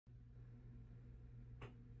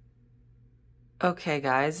Okay,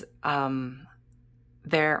 guys,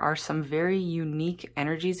 there are some very unique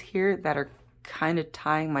energies here that are kind of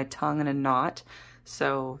tying my tongue in a knot.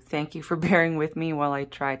 So thank you for bearing with me while I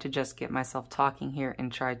try to just get myself talking here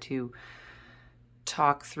and try to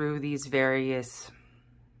talk through these various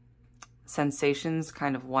sensations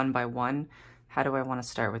kind of one by one. How do I want to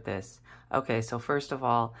start with this? Okay, so first of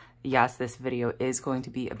all, yes, this video is going to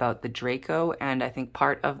be about the Draco, and I think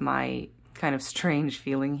part of my kind of strange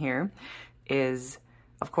feeling here is,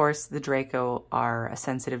 of course, the Draco are a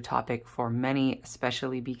sensitive topic for many,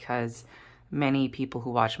 especially because many people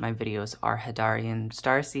who watch my videos are Hadarian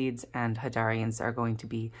starseeds, and Hadarians are going to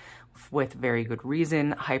be, with very good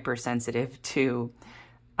reason, hypersensitive to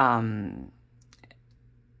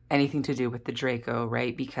anything to do with the Draco,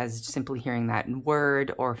 right? Because simply hearing that in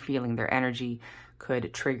word or feeling their energy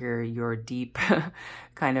could trigger your deep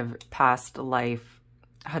kind of past life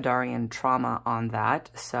Hadarian trauma on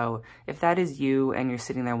that. So if that is you and you're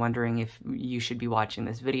sitting there wondering if you should be watching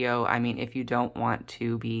this video, I mean, if you don't want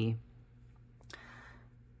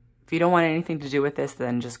anything to do with this,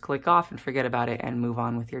 then just click off and forget about it and move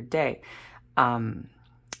on with your day. That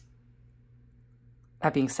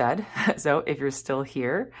being said, so if you're still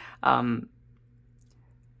here,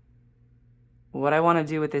 what I want to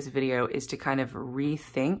do with this video is to kind of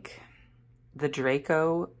rethink the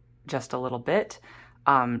Draco just a little bit,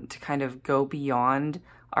 to kind of go beyond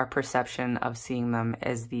our perception of seeing them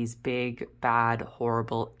as these big, bad,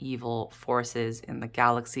 horrible, evil forces in the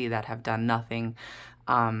galaxy that have done nothing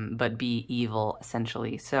but be evil,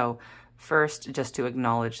 essentially. So first, just to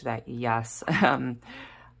acknowledge that, yes,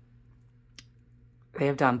 they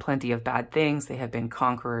have done plenty of bad things. They have been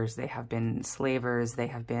conquerors, they have been slavers, they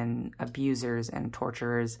have been abusers and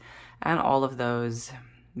torturers, and all of those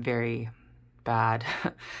very bad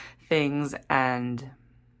things. And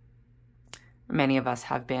many of us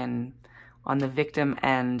have been on the victim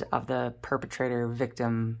end of the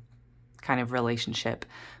perpetrator-victim kind of relationship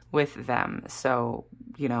with them. So,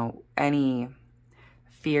 you know, any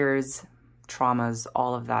fears, traumas,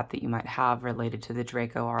 all of that you might have related to the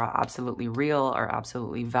Draco are absolutely real, are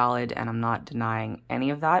absolutely valid, and I'm not denying any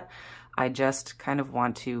of that. I just kind of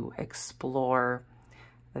want to explore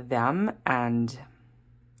them and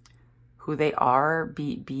who they are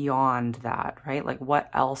beyond that, right? Like, what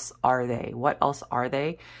else are they? What else are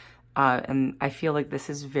they? And I feel like this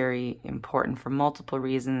is very important for multiple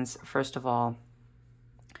reasons. First of all,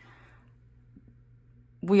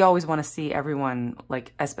 we always want to see everyone,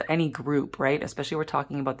 like any group, right? Especially we're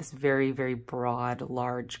talking about this very, very broad,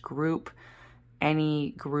 large group.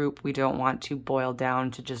 Any group, we don't want to boil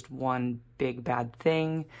down to just one big bad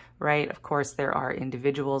thing, right? Of course, there are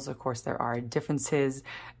individuals. Of course, there are differences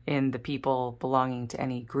in the people belonging to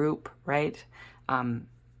any group, right?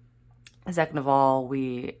 Second of all,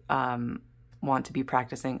 we want to be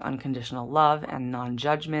practicing unconditional love and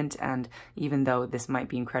non-judgment. And even though this might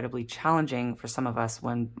be incredibly challenging for some of us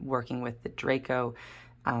when working with the Draco,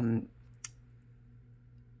 you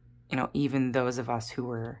know, even those of us who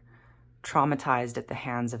were traumatized at the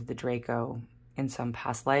hands of the Draco in some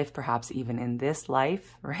past life, perhaps even in this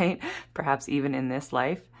life, right? Perhaps even in this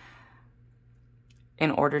life,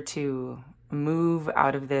 in order to move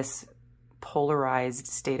out of this polarized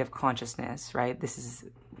state of consciousness, right?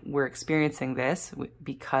 We're experiencing this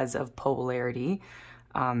because of polarity.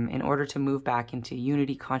 In order to move back into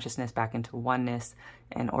unity consciousness, back into oneness,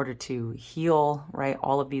 in order to heal, right?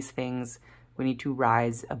 All of these things, we need to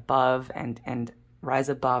rise above and rise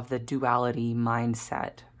above the duality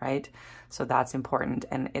mindset, right? So that's important,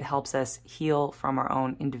 and it helps us heal from our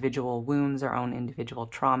own individual wounds, our own individual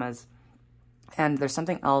traumas. And there's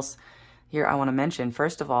something else here I want to mention.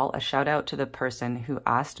 First of all, a shout out to the person who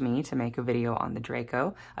asked me to make a video on the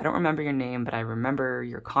Draco. I don't remember your name, but I remember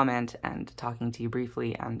your comment and talking to you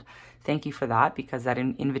briefly, and thank you for that, because that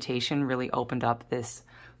invitation really opened up this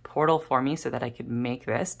portal for me so that I could make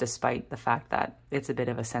this, despite the fact that it's a bit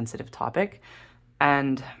of a sensitive topic.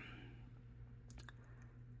 And,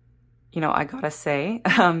 you know, I gotta say,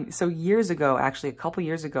 so years ago, actually a couple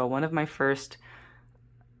years ago, one of my first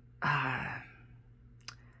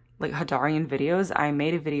like Hadarian videos, I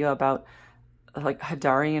made a video about like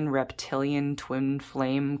Hadarian Reptilian twin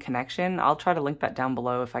flame connection. I'll try to link that down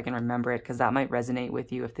below if I can remember it, because that might resonate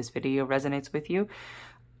with you if this video resonates with you.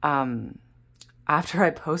 After I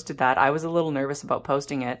posted that, I was a little nervous about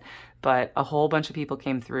posting it, but a whole bunch of people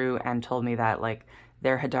came through and told me that like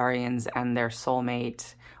their Hadarians and their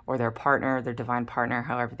soulmate or their partner, their divine partner,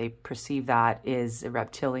 however they perceive that, is a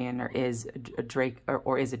reptilian or is a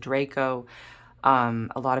Draco. A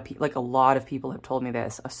lot of people have told me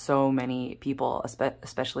this. So many people,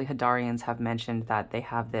 especially Hadarians, have mentioned that they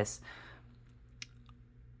have this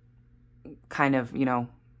kind of, you know,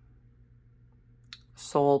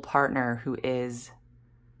 soul partner who is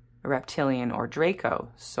a reptilian or Draco.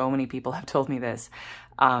 So many people have told me this.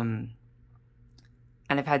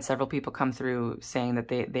 And I've had several people come through saying that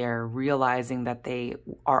they're realizing that they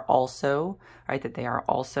are also, right, that they are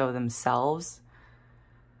also themselves,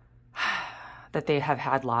 that they have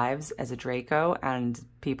had lives as a Draco, and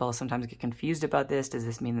people sometimes get confused about this. Does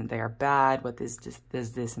this mean that they are bad? What does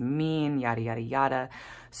this mean? Yada, yada, yada.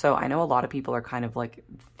 So I know a lot of people are kind of like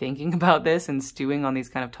thinking about this and stewing on these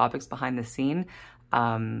kind of topics behind the scene.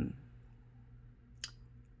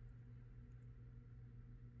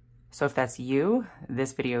 So if that's you,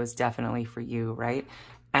 this video is definitely for you, right?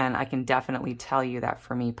 And I can definitely tell you that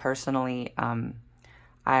for me personally, I'm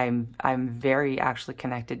very actually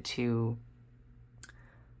connected to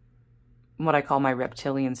what I call my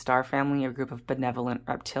reptilian star family, a group of benevolent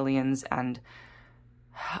reptilians. And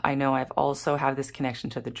I know I've also have this connection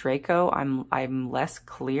to the Draco. I'm less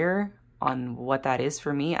clear on what that is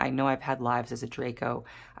for me. I know I've had lives as a Draco.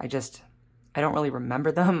 I don't really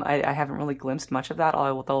remember them. I haven't really glimpsed much of that,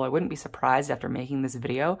 although I wouldn't be surprised after making this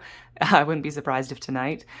video. I wouldn't be surprised if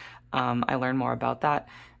tonight I learn more about that.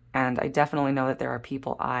 And I definitely know that there are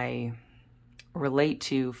people I relate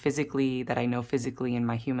to physically, that I know physically in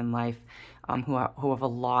my human life, who have a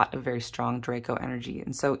lot of very strong Draco energy.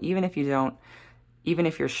 And so even if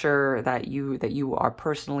you're sure that you are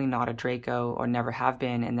personally not a Draco or never have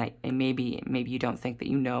been, and that maybe you don't think that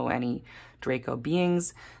you know any Draco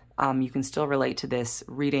beings, you can still relate to this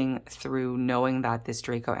reading through knowing that this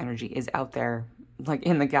Draco energy is out there, like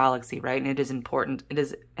in the galaxy, right? And it is important. It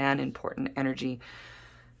is an important energy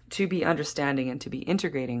to be understanding and to be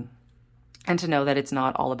integrating, and to know that it's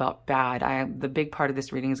not all about bad. The big part of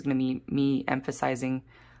this reading is going to be me emphasizing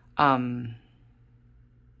how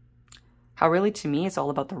really, to me, it's all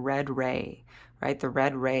about the red ray, right? The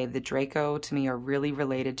red ray, the Draco, to me, are really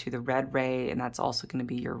related to the red ray, and that's also going to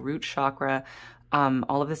be your root chakra.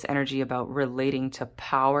 All of this energy about relating to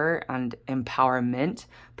power and empowerment,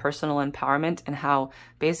 personal empowerment, and how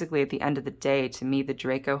basically at the end of the day, to me, the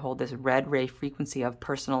Draco hold this red ray frequency of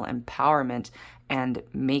personal empowerment and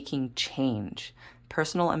making change,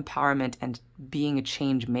 personal empowerment and being a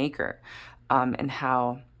change maker, and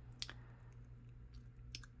how,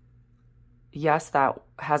 yes, that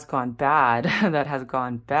has gone bad, that has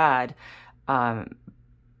gone bad, but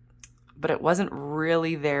it wasn't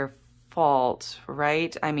really their fault,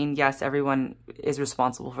 right? I mean, yes, everyone is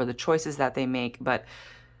responsible for the choices that they make, but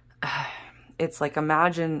it's like,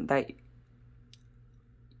 imagine that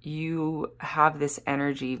you have this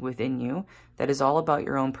energy within you that is all about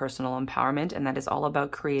your own personal empowerment, and that is all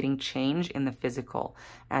about creating change in the physical,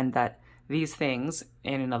 and that these things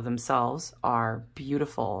in and of themselves are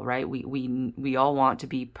beautiful, right? We all want to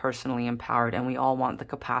be personally empowered, and we all want the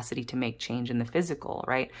capacity to make change in the physical,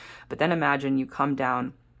 right? But then imagine you come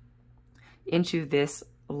down into this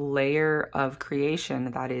layer of creation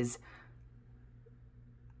that is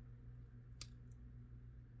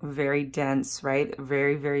very dense, right?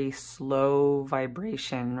 Very, very slow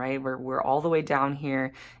vibration, right? We're all the way down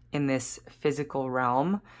here in this physical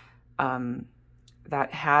realm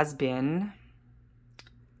that has been,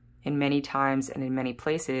 in many times and in many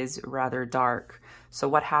places, rather dark. So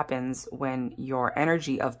what happens when your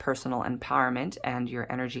energy of personal empowerment and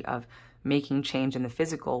your energy of making change in the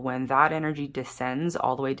physical, when that energy descends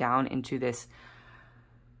all the way down into this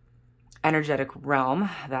energetic realm,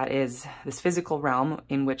 that is this physical realm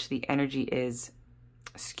in which the energy is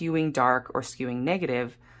skewing dark or skewing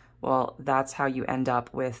negative? Well, that's how you end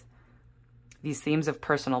up with these themes of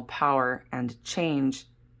personal power and change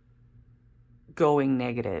going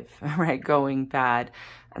negative, right? Going bad.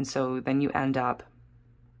 And so then you end up,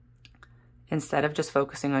 instead of just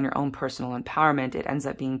focusing on your own personal empowerment, it ends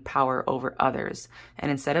up being power over others.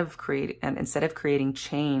 And instead of creating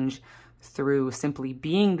change through simply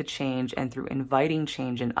being the change, and through inviting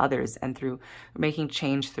change in others, and through making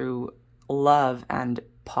change through love and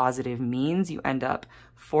positive means, you end up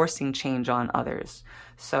forcing change on others.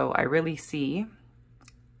 So I really see,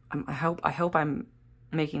 I hope I'm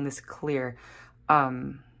making this clear.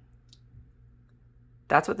 That's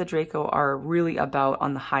what the Draco are really about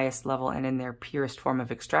on the highest level and in their purest form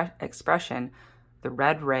of expression, the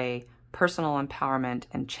red ray, personal empowerment,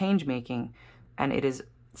 and change making. And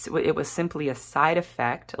it was simply a side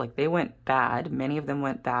effect. Like, they went bad, many of them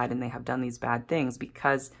went bad, and they have done these bad things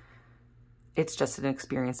because it's just an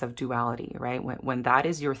experience of duality, right? When that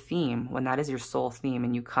is your theme, when that is your soul theme,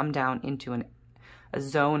 and you come down into a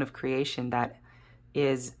zone of creation that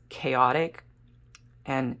is chaotic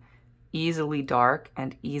and easily dark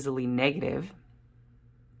and easily negative,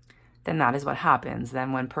 then that is what happens.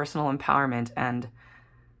 Then when personal empowerment and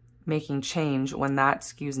making change, when that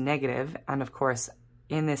skews negative, and of course,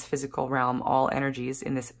 in this physical realm, all energies,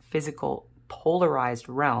 in this physical polarized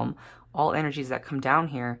realm, all energies that come down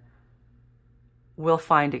here will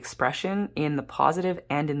find expression in the positive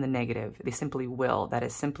and in the negative. They simply will. That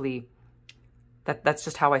is simply, that's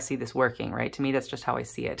just how I see this working, right? To me, that's just how I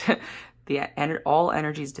see it. All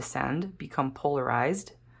energies descend, become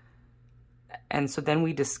polarized. And so then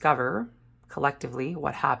we discover collectively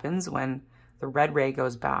what happens when the red ray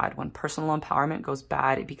goes bad. When personal empowerment goes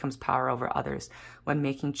bad, it becomes power over others. When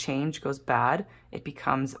making change goes bad, it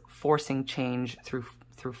becomes forcing change through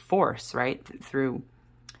force, right? Through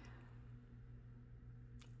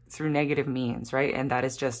negative means, right? And that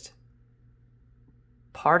is just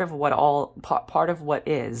part of what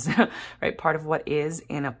is, right? Part of what is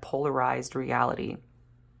in a polarized reality.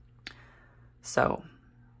 So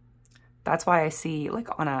that's why I see,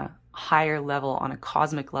 like, on a higher level, on a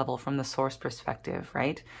cosmic level, from the source perspective,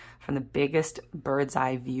 right? From the biggest bird's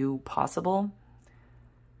eye view possible.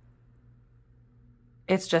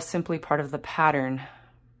 It's just simply part of the pattern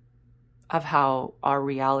of how our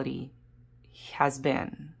reality has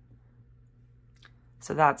been.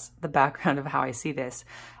 So that's the background of how I see this.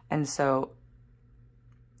 And so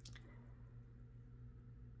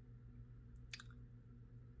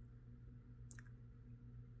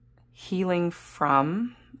healing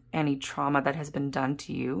from any trauma that has been done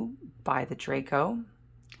to you by the Draco,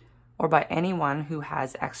 or by anyone who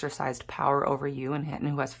has exercised power over you and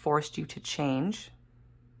who has forced you to change,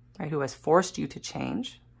 right? Who has forced you to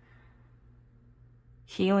change.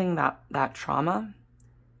 Healing that trauma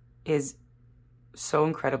is so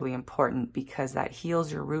incredibly important, because that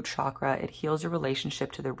heals your root chakra. It heals your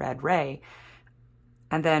relationship to the red ray.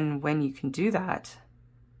 And then when you can do that,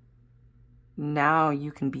 now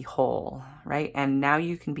you can be whole, right? And now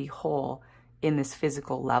you can be whole in this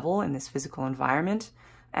physical level, in this physical environment.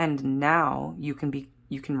 And now you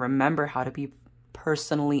can remember how to be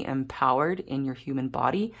personally empowered in your human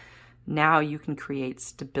body. Now you can create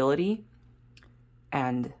stability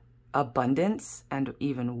and abundance and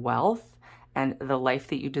even wealth and the life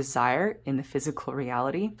that you desire in the physical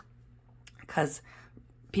reality. Because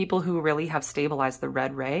people who really have stabilized the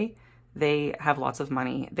red ray, they have lots of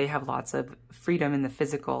money, they have lots of freedom in the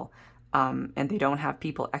physical, and they don't have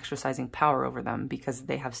people exercising power over them because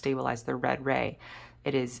they have stabilized their red ray.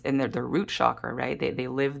 It is in their root chakra, right? They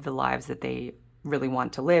live the lives that they really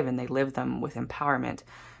want to live, and they live them with empowerment.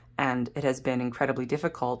 And it has been incredibly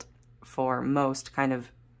difficult for most kind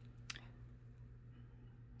of,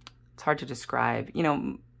 it's hard to describe, you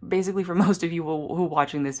know, basically for most of you who are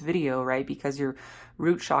watching this video, right? Because your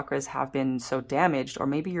root chakras have been so damaged, or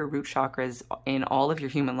maybe your root chakras in all of your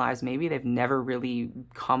human lives, maybe they've never really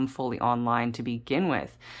come fully online to begin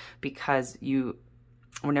with, because you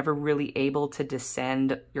were never really able to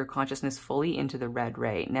descend your consciousness fully into the red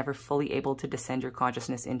ray, never fully able to descend your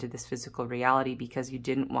consciousness into this physical reality, because you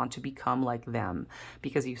didn't want to become like them,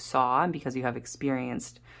 because you saw and because you have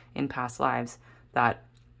experienced in past lives that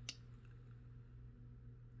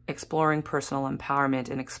exploring personal empowerment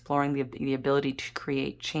and exploring the ability to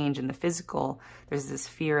create change in the physical, there's this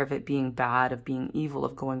fear of it being bad, of being evil,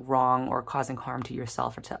 of going wrong, or causing harm to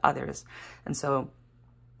yourself or to others. And so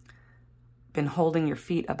been holding your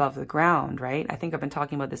feet above the ground, right? I think I've been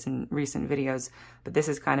talking about this in recent videos, but this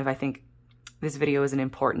is kind of, I think this video is an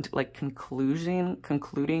important, like, concluding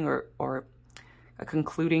or a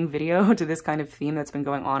concluding video to this kind of theme that's been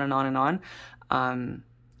going on and on and on.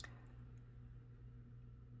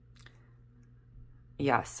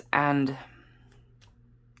 Yes, and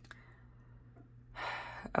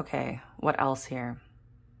okay, what else here?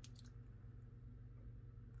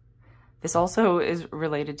 This also is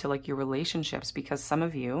related to, like, your relationships, because some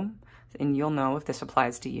of you, and you'll know if this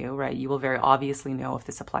applies to you, right? You will very obviously know if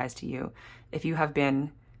this applies to you. If you have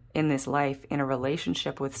been in this life in a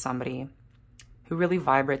relationship with somebody who really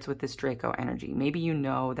vibrates with this Draco energy, maybe you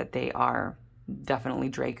know that they are definitely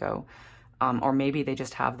Draco, or maybe they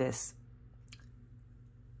just have this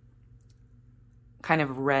kind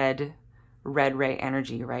of red ray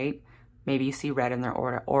energy, right? Maybe you see red in their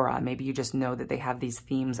aura. Maybe you just know that they have these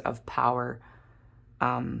themes of power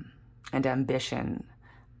and ambition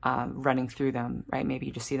running through them, right? Maybe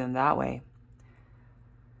you just see them that way.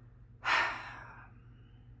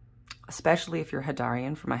 Especially if you're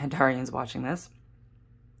Hadarian, for my Hadarians watching this.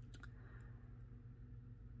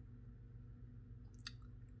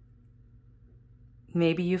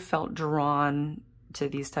 Maybe you felt drawn to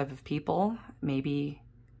these type of people. Maybe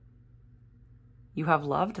you have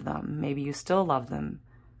loved them. Maybe you still love them,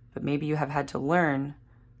 but maybe you have had to learn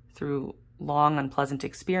through long, unpleasant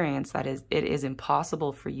experience, that is, it is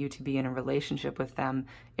impossible for you to be in a relationship with them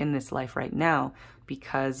in this life right now,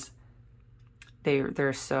 because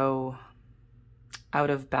they're so out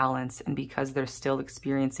of balance, and because they're still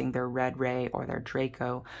experiencing their red ray or their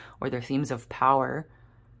Draco or their themes of power.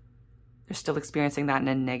 They're still experiencing that in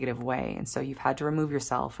a negative way. And so you've had to remove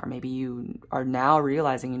yourself, or maybe you are now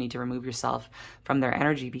realizing you need to remove yourself from their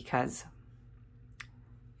energy because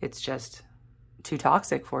it's just too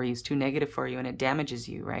toxic for you, it's too negative for you, and it damages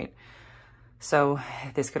you, right? So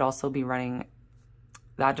this could also be running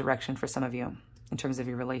that direction for some of you in terms of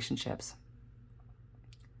your relationships.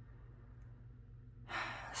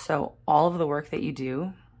 So all of the work that you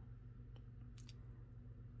do,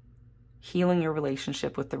 healing your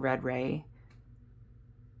relationship with the red ray,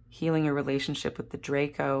 healing your relationship with the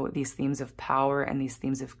Draco, these themes of power and these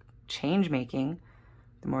themes of change making,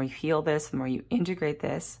 the more you heal this, the more you integrate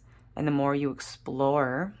this, and the more you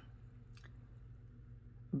explore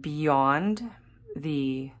beyond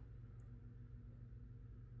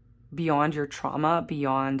your trauma,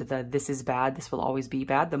 beyond the this is bad, this will always be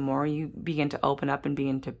bad, the more you begin to open up and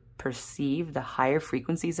begin to perceive the higher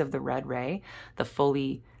frequencies of the red ray, the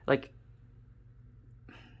fully like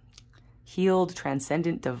healed,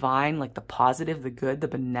 transcendent, divine, like the positive, the good, the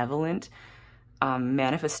benevolent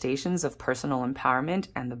manifestations of personal empowerment,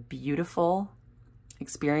 and the beautiful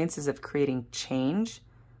experiences of creating change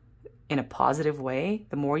in a positive way.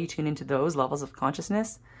 The more you tune into those levels of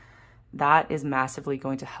consciousness, that is massively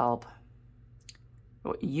going to help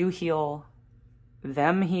you heal,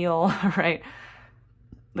 them heal, right?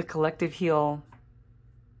 The collective heal.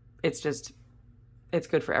 It's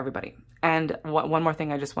good for everybody. And one more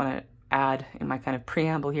thing I just want to add in my kind of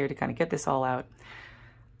preamble here to kind of get this all out.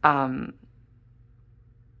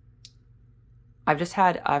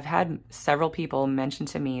 I've had several people mention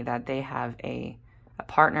to me that they have a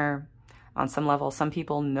partner on some level. Some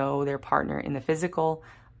people know their partner in the physical.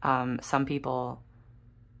 Some people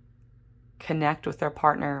connect with their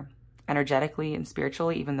partner energetically and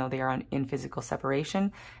spiritually, even though they are in physical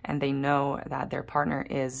separation, and they know that their partner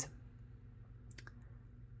is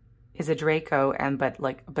a Draco, but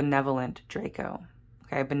like a benevolent Draco.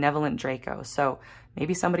 Okay, benevolent Draco. So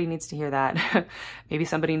maybe somebody needs to hear that. Maybe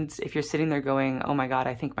somebody needs, if you're sitting there going, oh my God,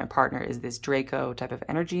 I think my partner is this Draco type of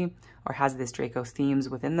energy, or has this Draco themes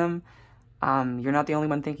within them. You're not the only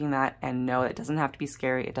one thinking that, and no, it doesn't have to be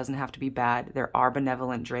scary. It doesn't have to be bad. There are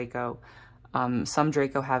benevolent Draco. Some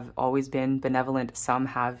Draco have always been benevolent. Some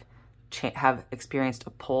have experienced a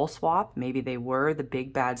pole swap. Maybe they were the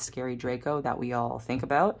big, bad, scary Draco that we all think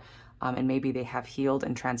about. And maybe they have healed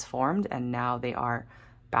and transformed, and now they are,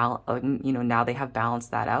 now they have balanced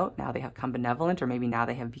that out. Now they have become benevolent, or maybe now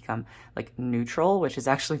they have become like neutral, which is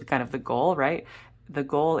actually kind of the goal, right? The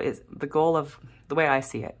goal of the way I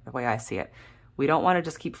see it. We don't want to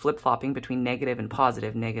just keep flip-flopping between negative and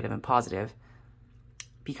positive,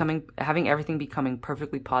 having everything becoming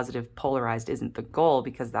perfectly positive, polarized isn't the goal,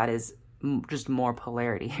 because that is just more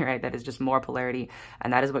polarity, right? That is just more polarity.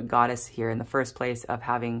 And that is what got us here in the first place, of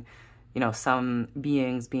having, some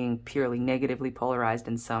beings being purely negatively polarized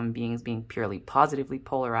and some beings being purely positively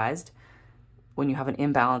polarized. When you have an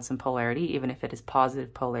imbalance in polarity, even if it is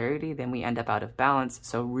positive polarity, then we end up out of balance.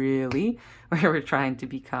 So really, we're trying to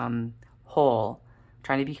become whole,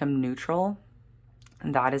 trying to become neutral.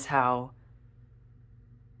 And that is how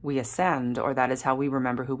we ascend, or that is how we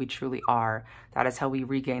remember who we truly are. That is how we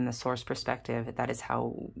regain the source perspective. That is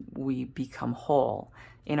how we become whole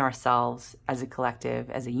in ourselves as a collective,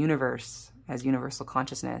 as a universe, as universal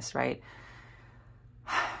consciousness, right?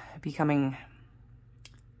 Becoming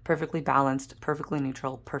perfectly balanced, perfectly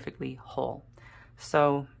neutral, perfectly whole.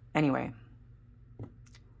 So anyway,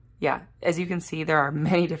 yeah, as you can see, there are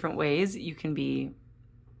many different ways you can be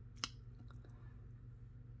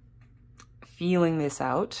feeling this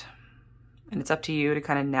out, and it's up to you to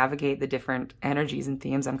kind of navigate the different energies and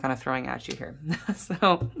themes I'm kind of throwing at you here.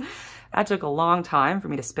 So that took a long time for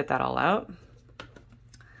me to spit that all out.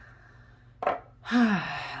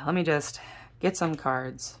 Let me just get some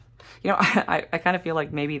cards. I kind of feel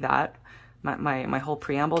like maybe that, my whole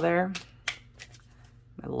preamble there,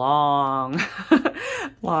 my long,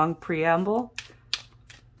 long preamble,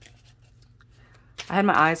 I had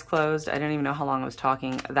my eyes closed. I didn't even know how long I was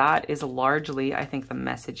talking. That is largely, I think, the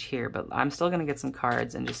message here, but I'm still going to get some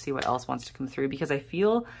cards and just see what else wants to come through, because I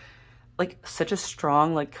feel like such a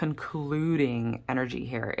strong, like, concluding energy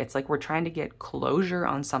here. It's like we're trying to get closure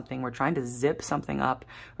on something. We're trying to zip something up.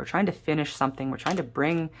 We're trying to finish something. We're trying to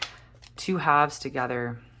bring two halves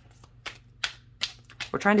together.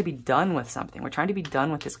 We're trying to be done with something. We're trying to be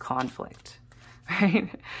done with this conflict, right?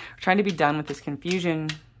 We're trying to be done with this confusion.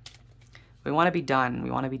 We want to be done.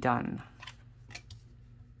 We want to be done.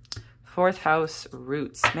 4th house,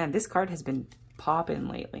 roots. Man, this card has been popping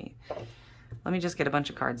lately. Let me just get a bunch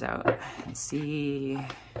of cards out and see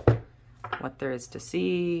what there is to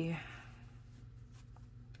see.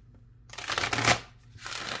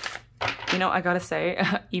 You know, I gotta say,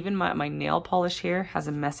 even my nail polish here has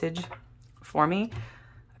a message for me.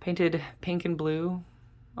 I painted pink and blue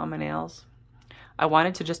on my nails. I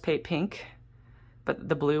wanted to just paint pink, but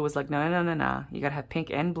the blue was like, no, no, no, no, no. You gotta have pink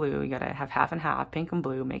and blue. You gotta have half and half, pink and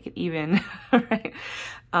blue, make it even, right?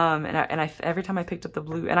 And I every time I picked up the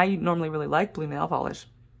blue, and I normally really like blue nail polish,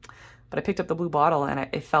 but I picked up the blue bottle and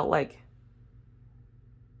it felt like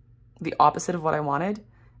the opposite of what I wanted,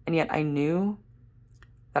 and yet I knew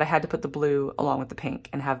that I had to put the blue along with the pink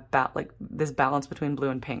and have like this balance between blue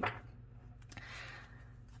and pink.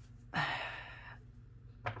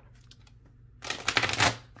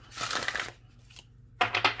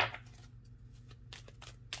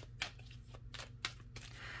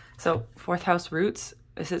 So 4th house roots,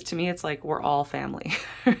 this is, to me, it's like we're all family,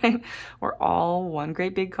 right? We're all one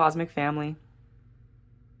great big cosmic family.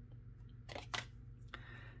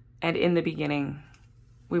 And in the beginning,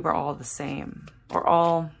 we were all the same. Or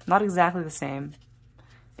all, not exactly the same.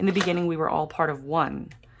 In the beginning, we were all part of one,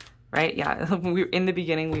 right? Yeah, in the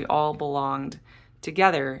beginning, we all belonged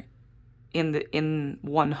together in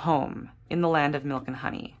one home, in the land of milk and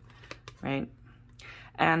honey, right?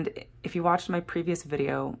 And if you watched my previous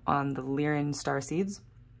video on the Lyran starseeds,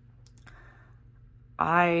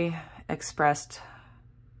 I expressed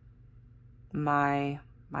my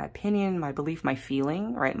opinion, my belief, my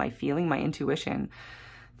feeling, right? My feeling, my intuition,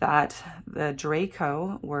 that the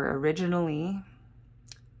Draco were originally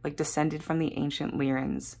like descended from the ancient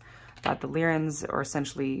Lyrans, that the Lyrans are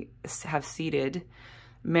essentially have seeded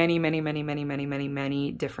many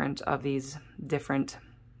different of these different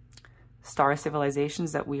star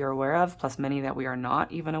civilizations that we are aware of, plus many that we are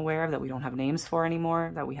not even aware of, that we don't have names for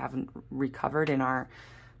anymore, that we haven't recovered in our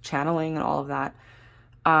channeling and all of that.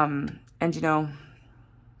 And you know,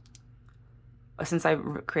 since I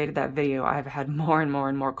created that video, I've had more and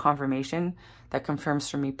more confirmation that confirms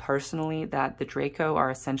for me personally that the Draco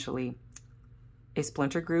are essentially a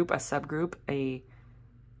splinter group, a subgroup, a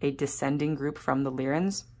descending group from the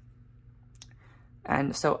Lyrans.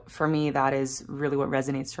 And so for me, that is really what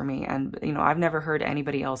resonates for me. And, you know, I've never heard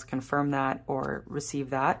anybody else confirm that or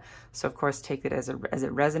receive that. So of course, take it as it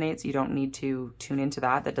resonates. You don't need to tune into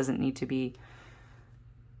that. That doesn't need to be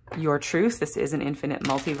your truth. This is an infinite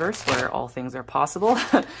multiverse where all things are possible.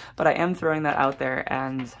 But I am throwing that out there,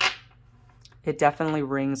 and it definitely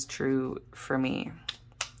rings true for me.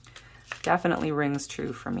 Definitely rings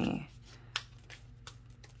true for me.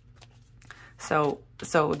 So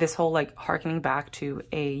this whole like hearkening back to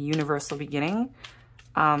a universal beginning,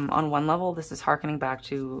 on one level, this is hearkening back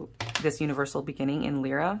to this universal beginning in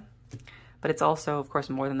Lyra, but it's also, of course,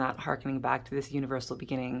 more than that, hearkening back to this universal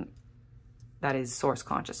beginning that is source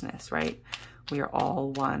consciousness, right? We are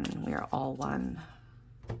all one. We are all one.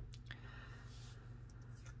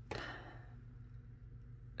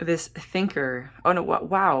 This thinker, oh no,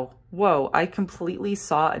 wow, whoa, I completely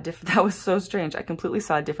saw a different, that was so strange. I completely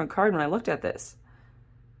saw a different card when I looked at this.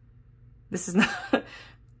 This is not,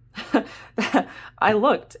 I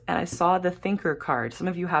looked and I saw the thinker card. Some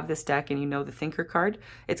of you have this deck and you know the thinker card.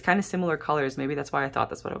 It's kind of similar colors. Maybe that's why I thought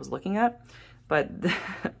that's what I was looking at, but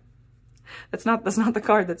that's not the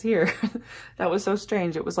card that's here. That was so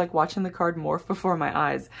strange. It was like watching the card morph before my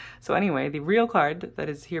eyes. So anyway, the real card that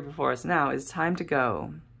is here before us now is time to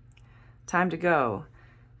go. Time to go.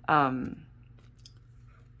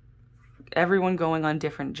 Everyone going on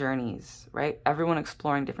different journeys, right? Everyone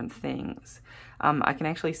exploring different things. I can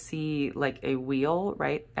actually see like a wheel,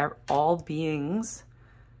 right? All beings,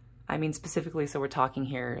 I mean specifically, so we're talking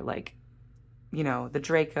here like, you know, the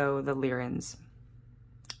Draco, the Lyrans,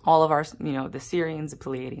 all of our, you know, the Syrians, the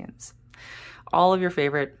Pleiadians, all of your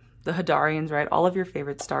favorite, the Hadarians, right? All of your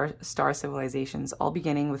favorite star civilizations, all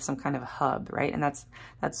beginning with some kind of hub, right? And that's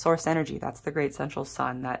source energy. That's the great central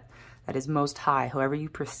sun that is most high. However you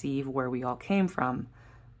perceive where we all came from,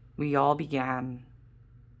 we all began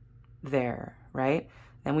there, right?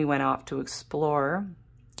 Then we went off to explore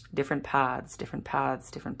different paths,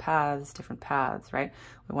 right?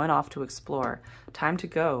 We went off to explore. Time to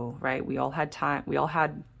go, right? We all had time. We all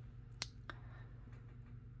had,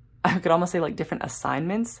 I could almost say like different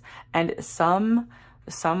assignments, and some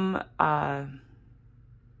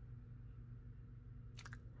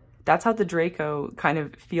that's how the Draco kind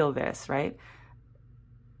of feel this, right?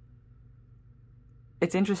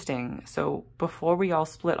 It's interesting. So before we all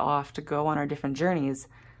split off to go on our different journeys,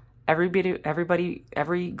 every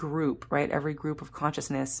group, right? Every group of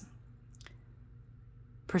consciousness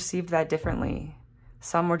perceived that differently.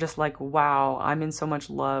 Some were just like, wow, I'm in so much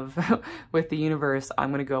love with the universe. I'm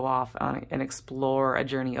going to go off and explore a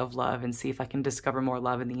journey of love and see if I can discover more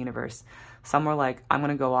love in the universe. Some were like, I'm going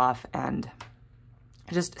to go off and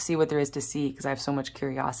just see what there is to see because I have so much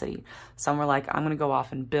curiosity. Some were like, I'm going to go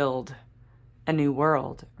off and build a new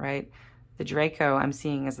world, right? The Draco I'm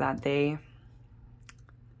seeing is that they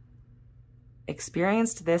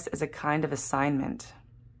experienced this as a kind of assignment.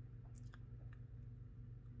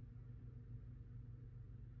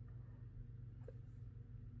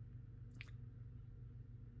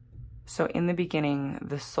 So in the beginning,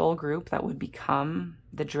 the soul group that would become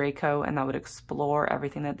the Draco and that would explore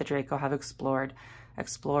everything that the Draco have explored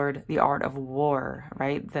the art of war,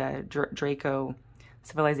 right? The Draco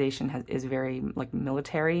civilization is very like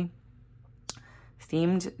military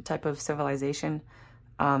themed type of civilization,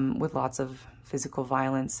 with lots of physical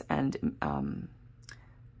violence and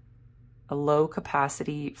a low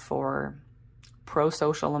capacity for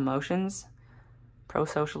pro-social emotions,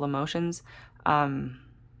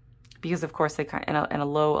 because of course they and a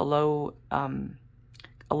low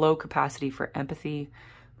capacity for empathy,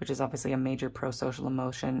 which is obviously a major pro-social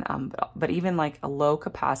emotion, but even like a low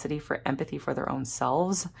capacity for empathy for their own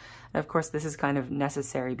selves. And of course, this is kind of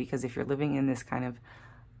necessary because if you're living in this kind of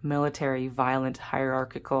military, violent,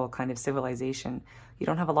 hierarchical kind of civilization, you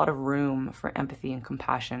don't have a lot of room for empathy and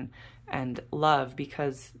compassion and love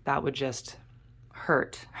because that would just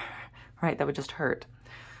hurt, right? That would just hurt.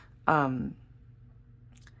 So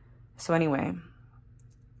anyway,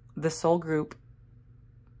 the soul group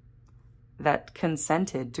that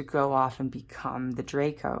consented to go off and become the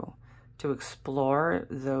Draco, to explore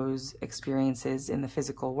those experiences in the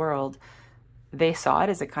physical world, they saw it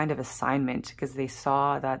as a kind of assignment because they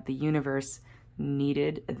saw that the universe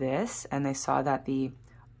needed this, and they saw that the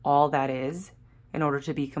all that is, in order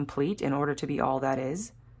to be complete, in order to be all that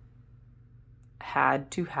is, had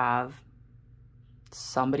to have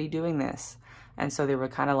somebody doing this. And so they were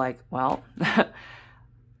kind of like, well,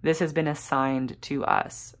 this has been assigned to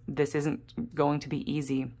us. This isn't going to be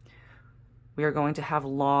easy. We are going to have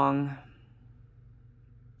long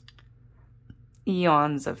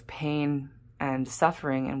eons of pain and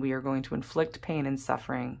suffering, and we are going to inflict pain and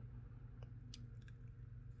suffering.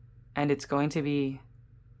 And it's going to be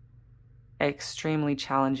extremely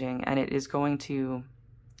challenging, and it is going to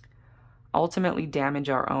ultimately damage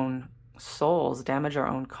our own souls, damage our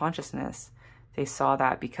own consciousness. They saw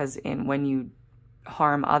that because when you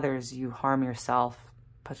harm others, you harm yourself,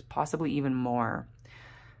 possibly even more,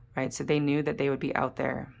 right? So they knew that they would be out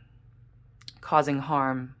there causing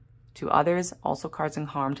harm to others, also causing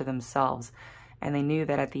harm to themselves. And they knew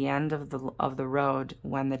that at the end of the road,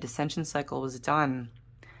 when the descension cycle was done,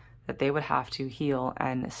 that they would have to heal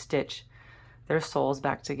and stitch their souls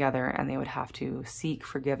back together, and they would have to seek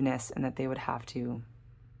forgiveness, and that they would have to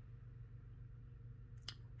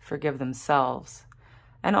forgive themselves.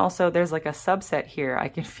 And also there's like a subset here. I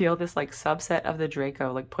can feel this like subset of the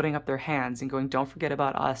Draco like putting up their hands and going, don't forget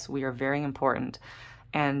about us. We are very important.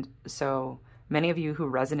 And so many of you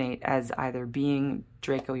who resonate as either being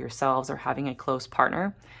Draco yourselves or having a close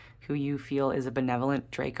partner who you feel is a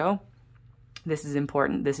benevolent Draco, this is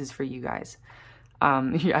important. This is for you guys.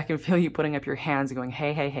 I can feel you putting up your hands and going,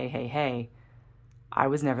 hey, hey, hey, hey, hey. I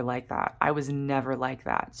was never like that. I was never like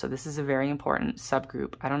that. So this is a very important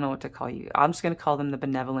subgroup. I don't know what to call you. I'm just going to call them the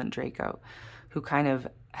Benevolent Draco, who kind of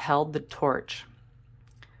held the torch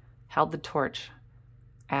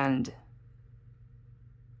and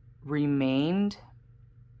remained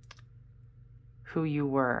who you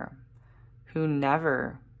were, who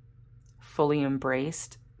never fully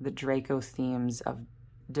embraced the Draco themes of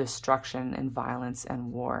destruction and violence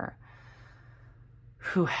and war,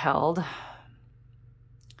 who held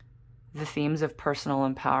the themes of personal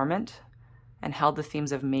empowerment and held the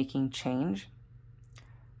themes of making change,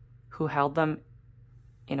 who held them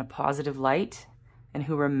in a positive light, and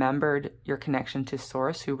who remembered your connection to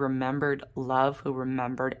source, who remembered love, who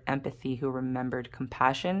remembered empathy, who remembered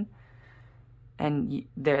compassion. And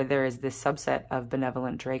there is this subset of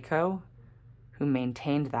Benevolent Draco who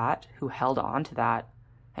maintained that, who held on to that,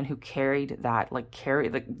 and who carried that, like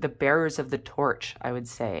the bearers of the torch, I would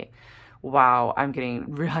say. Wow, I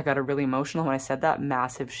got really emotional when I said that.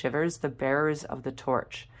 Massive shivers. The bearers of the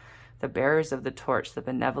torch. The bearers of the torch, the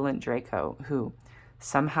Benevolent Draco, who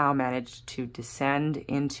somehow managed to descend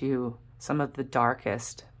into some of the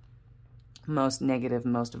darkest, most negative,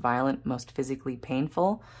 most violent, most physically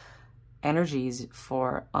painful energies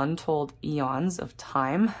for untold eons of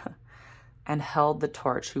time, and held the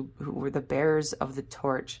torch, who were the bearers of the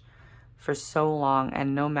torch, for so long,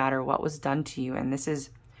 and no matter what was done to you, and this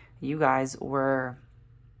is, you guys were,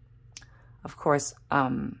 of course,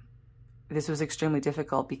 this was extremely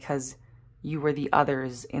difficult because you were the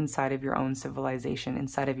others inside of your own civilization,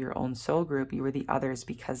 inside of your own soul group. You were the others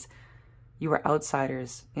because you were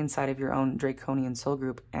outsiders inside of your own draconian soul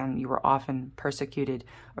group, and you were often persecuted,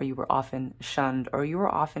 or you were often shunned, or you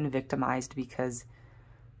were often victimized, because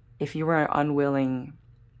if you were unwilling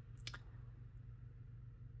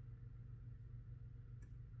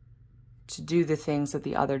to do the things that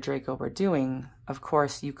the other Draco were doing, of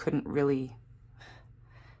course, you couldn't really...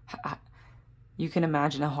 You can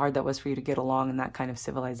imagine how hard that was for you to get along in that kind of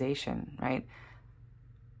civilization, right?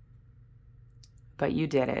 But you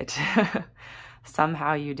did it.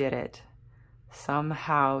 Somehow you did it.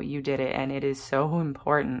 Somehow you did it. And it is so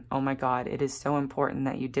important. Oh my God, it is so important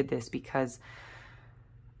that you did this, because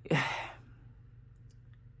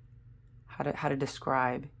how to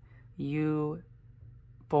describe, you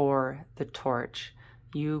bore the torch.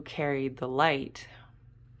 You carried the light.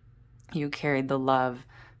 You carried the love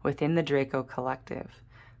within the Draco collective,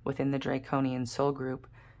 within the Draconian soul group.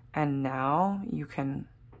 And now you can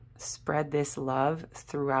spread this love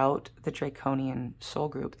throughout the Draconian soul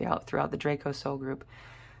group, throughout the Draco soul group.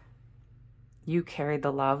 You carried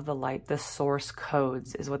the love, the light, the source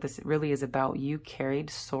codes is what this really is about. You carried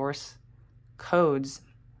source codes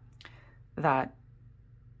that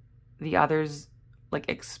the others like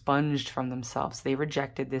expunged from themselves. They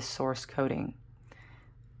rejected this source coding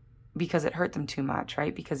because it hurt them too much,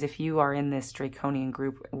 right? Because if you are in this Draconian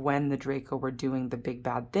group when the Draco were doing the big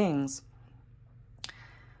bad things,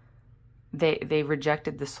 they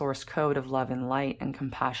rejected the source code of love and light and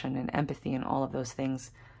compassion and empathy and all of those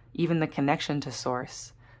things, even the connection to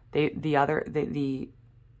source. The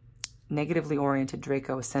negatively oriented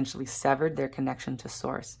Draco essentially severed their connection to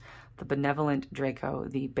source. The benevolent Draco,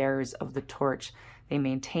 the bearers of the torch, they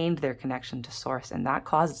maintained their connection to source, and that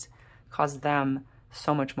caused them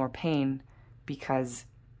so much more pain, because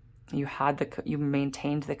you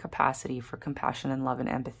maintained the capacity for compassion and love and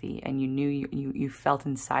empathy, and you knew you felt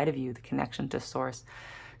inside of you the connection to source.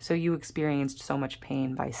 So you experienced so much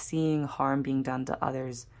pain by seeing harm being done to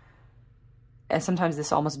others. And sometimes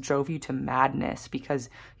this almost drove you to madness, because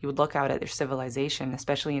you would look out at your civilization,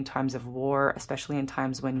 especially in times of war, especially in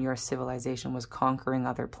times when your civilization was conquering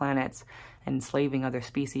other planets and enslaving other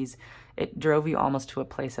species. It drove you almost to a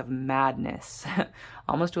place of madness,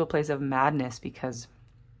 almost to a place of madness, because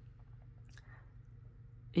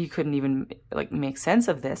you couldn't even like make sense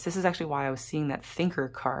of this. This is actually why I was seeing that thinker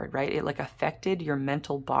card, right? It like affected your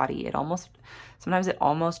mental body. Sometimes it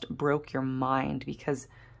almost broke your mind, because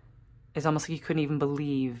it's almost like you couldn't even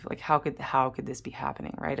believe, like, how could this be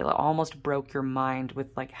happening, right? It almost broke your mind with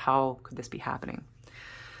like, how could this be happening?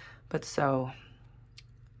 But so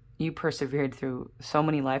you persevered through so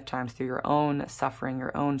many lifetimes, through your own suffering,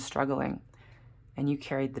 your own struggling, and you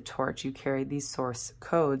carried the torch. You carried these source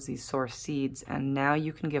codes, these source seeds, and now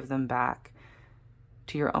you can give them back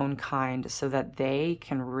to your own kind so that they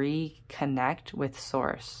can reconnect with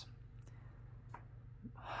source.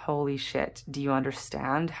 Holy shit. Do you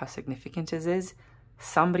understand how significant this is?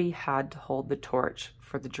 Somebody had to hold the torch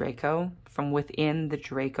for the Draco from within the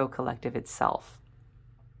Draco collective itself.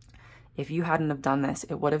 If you hadn't have done this,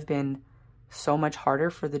 it would have been so much harder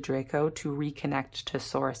for the Draco to reconnect to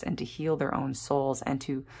source and to heal their own souls and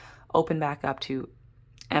to open back up to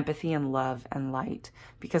empathy and love and light,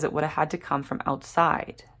 because it would have had to come from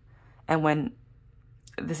outside. And when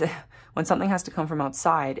something has to come from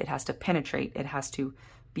outside, it has to penetrate, it has to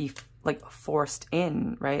be like forced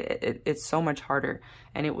in, right? It's so much harder,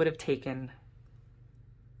 and it would have taken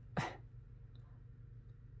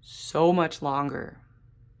so much longer.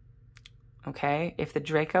 Okay, if the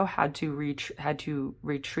Draco had to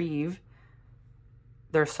retrieve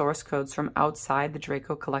their source codes from outside the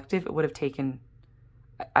Draco collective, it would have taken,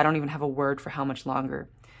 I don't even have a word for how much longer.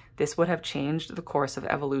 This would have changed the course of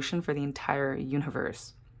evolution for the entire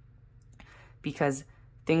universe, because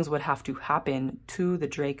things would have to happen to the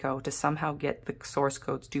Draco to somehow get the source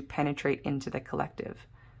codes to penetrate into the collective,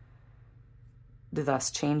 thus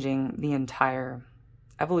changing the entire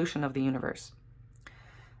evolution of the universe.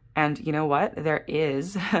 And you know what? There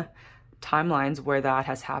is timelines where that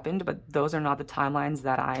has happened, but those are not the timelines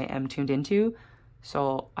that I am tuned into,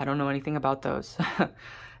 so I don't know anything about those.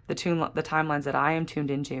 The timelines that I am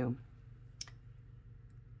tuned into,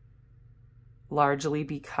 largely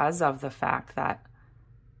because of the fact that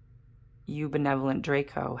you, benevolent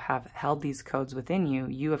Draco, have held these codes within you.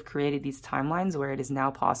 You have created these timelines where it is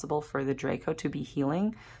now possible for the Draco to be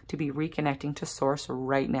healing, to be reconnecting to source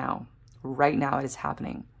right now. Right now it is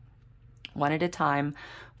happening. One at a time,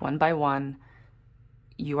 one by one,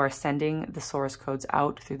 you are sending the source codes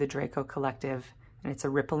out through the Draco Collective, and it's a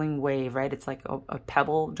rippling wave, right? It's like a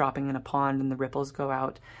pebble dropping in a pond, and the ripples go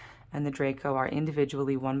out, and the Draco are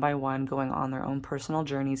individually, one by one, going on their own personal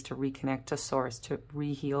journeys to reconnect to source, to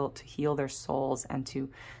heal their souls, and to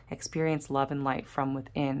experience love and light from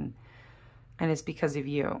within. And it's because of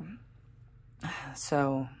you.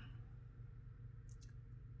 So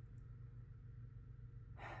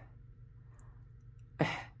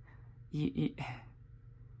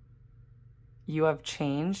you have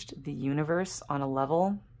changed the universe on a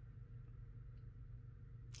level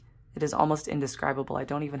it is almost indescribable. I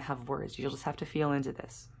don't even have words. You'll just have to feel into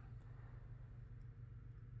this.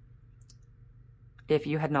 If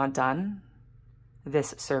you had not done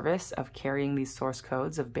this service of carrying these source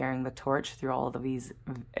codes, of bearing the torch through all of these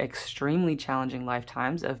extremely challenging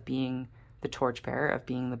lifetimes of being the torchbearer, of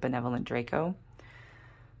being the benevolent Draco,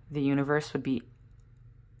 the universe would be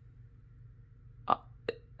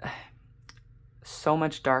so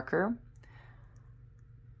much darker,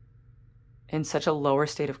 in such a lower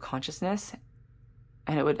state of consciousness,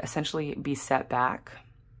 and it would essentially be set back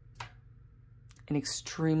an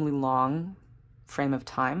extremely long frame of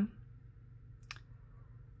time.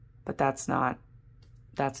 But that's not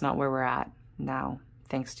where we're at now,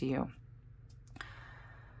 thanks to you.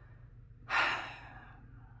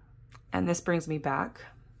 And this brings me back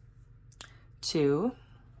to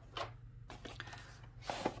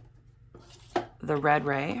the red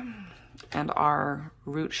ray and our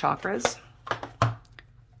root chakras,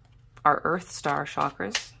 our earth star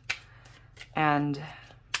chakras, and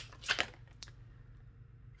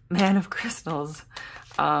man of crystals,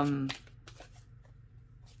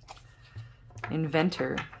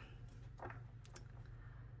 inventor.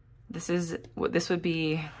 This would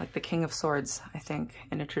be like the King of Swords, I think,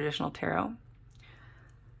 in a traditional tarot.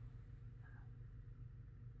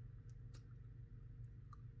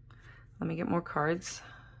 Let me get more cards,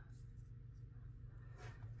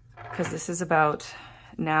 because this is about,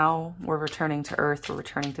 now we're returning to earth, we're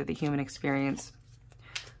returning to the human experience.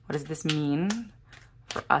 What does this mean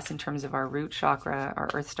for us in terms of our root chakra,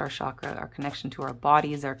 our earth star chakra, our connection to our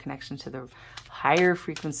bodies, our connection to the higher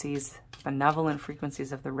frequencies, benevolent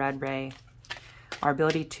frequencies of the red ray, our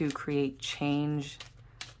ability to create change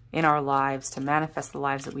in our lives, to manifest the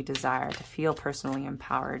lives that we desire, to feel personally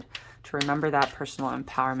empowered, to remember that personal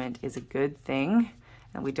empowerment is a good thing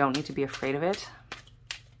and we don't need to be afraid of it.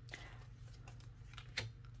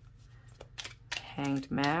 Hanged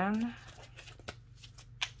Man.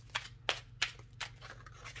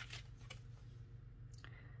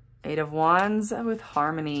 Eight of Wands with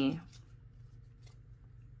harmony.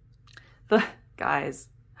 The guys,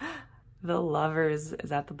 the Lovers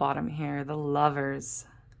is at the bottom here. The Lovers.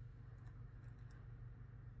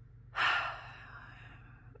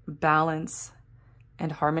 Balance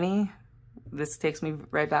and harmony. This takes me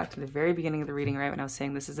right back to the very beginning of the reading, right when I was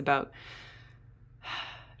saying this is about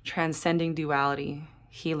transcending duality,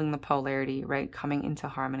 healing the polarity, right? Coming into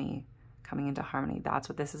harmony, coming into harmony. That's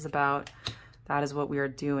what this is about. That is what we are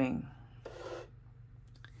doing.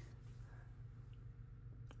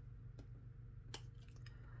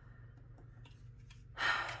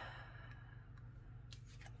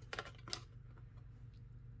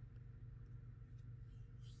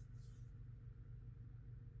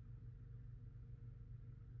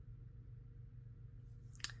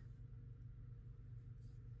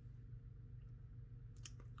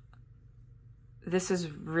 This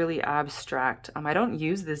is really abstract. I don't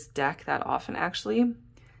use this deck that often, actually,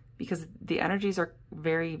 because the energies are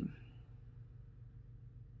very,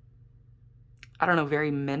 I don't know,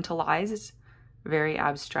 very mentalized, very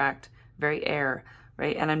abstract, very air,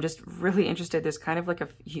 right? And I'm just really interested. There's kind of like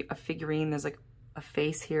a figurine. There's like a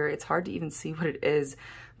face here. It's hard to even see what it is,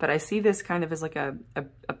 but I see this kind of as like a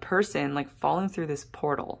person like falling through this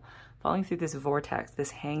portal, falling through this vortex,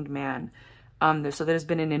 this hanged man. So there's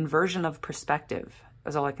been an inversion of perspective,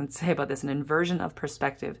 is all I can say about this, an inversion of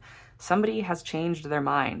perspective. Somebody has changed their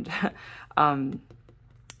mind.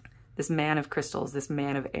 This man of crystals, this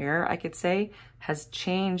man of air, I could say, has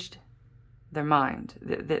changed their mind.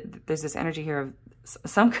 There's this energy here of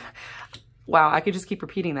some, wow, I could just keep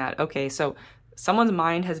repeating that. Okay, so someone's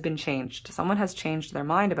mind has been changed. Someone has changed their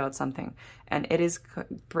mind about something, and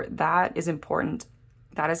that is important.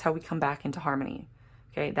 That is how we come back into harmony.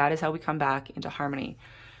 Okay, that is how we come back into harmony.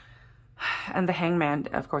 And the Hangman,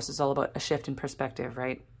 of course, is all about a shift in perspective,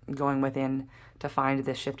 right? Going within to find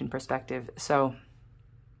this shift in perspective. So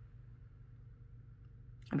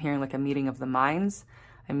I'm hearing like a meeting of the minds,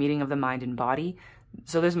 a meeting of the mind and body.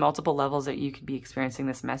 So there's multiple levels that you could be experiencing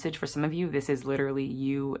this message. For some of you, this is literally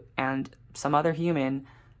you and some other human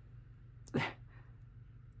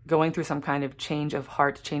going through some kind of change of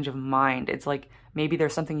heart, change of mind. It's like maybe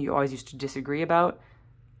there's something you always used to disagree about,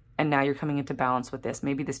 and now you're coming into balance with this.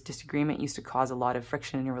 Maybe this disagreement used to cause a lot of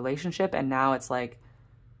friction in your relationship, and now it's like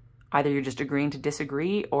either you're just agreeing to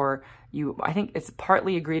disagree, or I think it's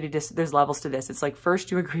partly agree to there's levels to this. It's like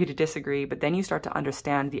first you agree to disagree, but then you start to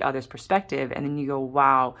understand the other's perspective, and then you go,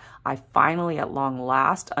 wow, I finally at long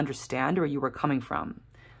last understand where you were coming from.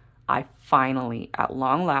 I finally at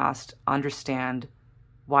long last understand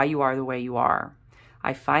why you are the way you are.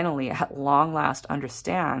 I finally at long last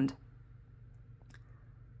understand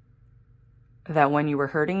that when you were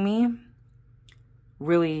hurting me,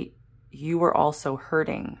 really you were also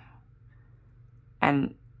hurting.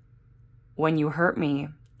 And when you hurt me,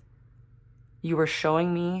 you were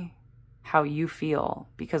showing me how you feel,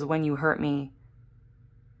 because when you hurt me,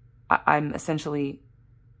 I'm essentially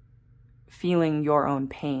feeling your own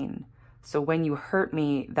pain. So when you hurt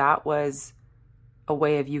me, that was a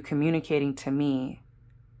way of you communicating to me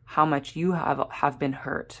how much you have been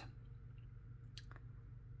hurt.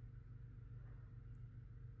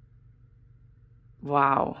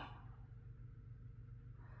 Wow.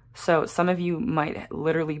 So some of you might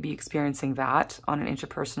literally be experiencing that on an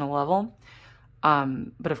interpersonal level.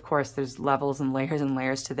 But of course, there's levels and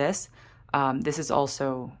layers to this. This is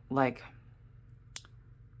also like,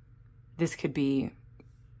 this could be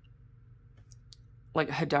like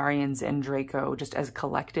Hadarians and Draco just as a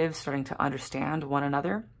collective starting to understand one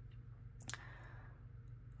another.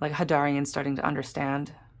 Like Hadarians starting to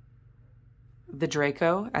understand the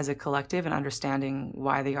Draco as a collective and understanding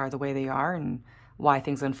why they are the way they are and why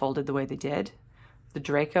things unfolded the way they did. The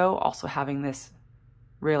Draco also having this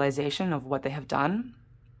realization of what they have done,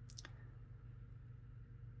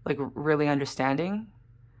 like really understanding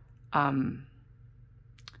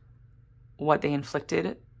what they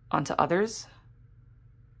inflicted onto others.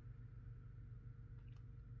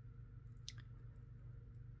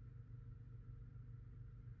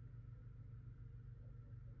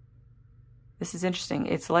 This is interesting.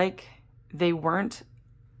 It's like they weren't,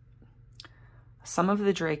 some of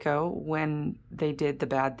the Draco, when they did the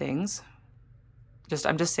bad things,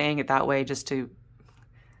 I'm just saying it that way just to,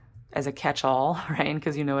 as a catch-all, right?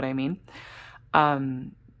 Because you know what I mean.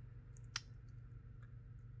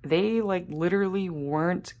 They like literally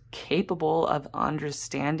weren't capable of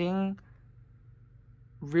understanding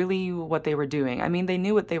really what they were doing. I mean, they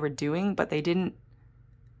knew what they were doing, but they didn't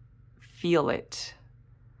feel it,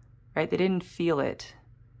 right? They didn't feel it.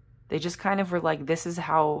 They just kind of were like, this is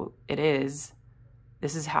how it is.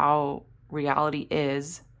 This is how reality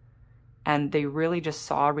is. And they really just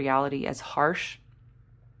saw reality as harsh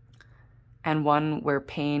and one where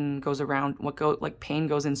pain goes around, pain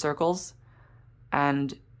goes in circles,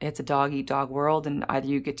 and it's a dog-eat-dog world, and either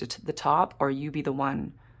you get to the top or you be the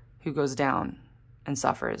one who goes down and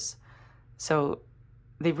suffers. So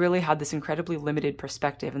they really had this incredibly limited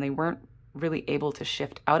perspective, and they weren't really able to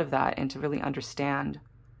shift out of that and to really understand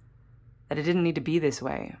that it didn't need to be this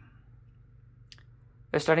way.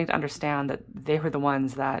 They're starting to understand that they were the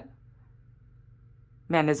ones that,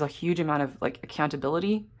 man, there's a huge amount of like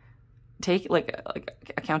accountability taking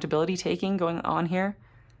going on here.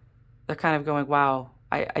 They're kind of going, wow,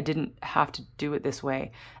 I didn't have to do it this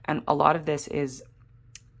way. And a lot of this is,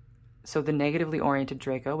 so the negatively oriented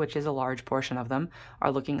Draco, which is a large portion of them,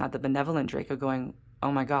 are looking at the benevolent Draco going,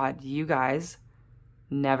 oh my God, you guys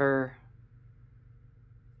never,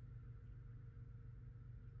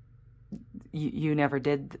 you never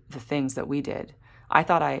did the things that we did.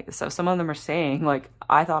 So some of them are saying, like,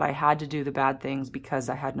 I thought I had to do the bad things because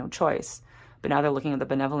I had no choice. But now they're looking at the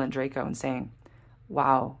benevolent Draco and saying,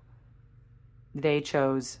 wow, they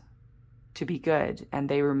chose to be good, and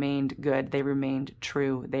they remained good. They remained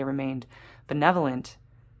true. They remained benevolent,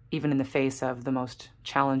 even in the face of the most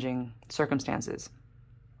challenging circumstances.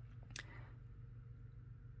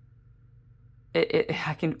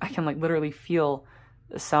 I can like literally feel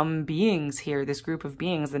some beings here, this group of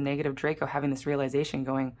beings, the negative Draco, having this realization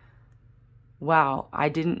going, wow, I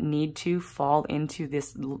didn't need to fall into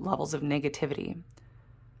this levels of negativity.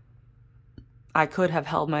 I could have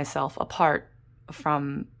held myself apart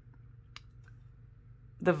from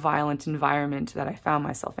the violent environment that I found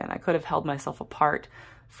myself in. I could have held myself apart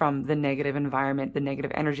from the negative environment, the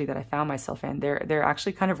negative energy that I found myself in. They're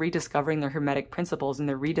actually kind of rediscovering their hermetic principles, and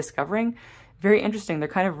they're rediscovering, very interesting, they're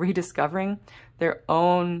kind of rediscovering their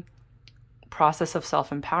own process of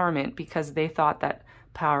self-empowerment, because they thought that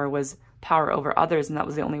power was power over others and that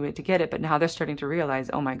was the only way to get it. But now they're starting to realize,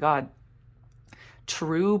 oh my God,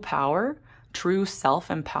 true power, true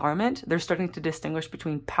self-empowerment. They're starting to distinguish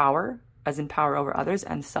between power, as in power over others,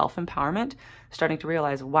 and self-empowerment, starting to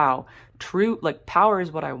realize, wow, true, like power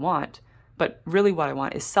is what I want, but really what I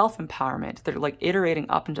want is self-empowerment. They're like iterating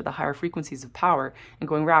up into the higher frequencies of power and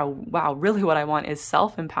going, wow, really what I want is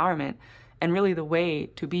self-empowerment. And really the way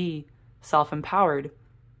to be self-empowered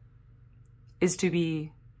is to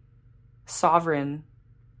be sovereign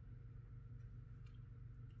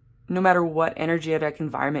no matter what energetic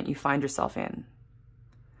environment you find yourself in.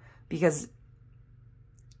 Because,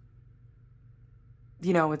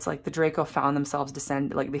 you know, it's like the Draco found themselves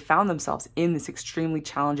they found themselves in this extremely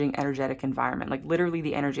challenging energetic environment, like literally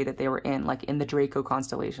the energy that they were in, like in the Draco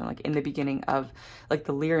constellation, like in the beginning of, like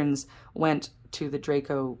the Lyrans went to the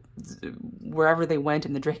Draco, wherever they went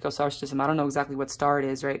in the Draco star system. I don't know exactly what star it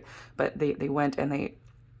is, right? But they went and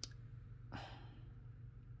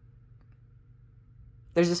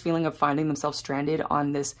there's this feeling of finding themselves stranded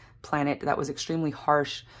on this planet that was extremely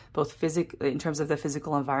harsh, both in terms of the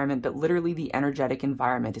physical environment, but literally the energetic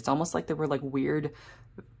environment. It's almost like there were like weird,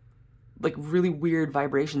 like really weird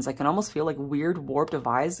vibrations. I can almost feel like weird warped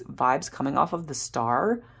vibes coming off of the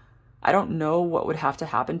star. I don't know what would have to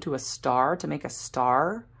happen to a star to make a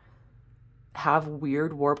star have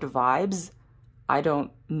weird warped vibes. I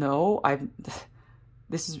don't know. I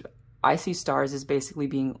see stars as basically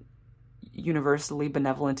being universally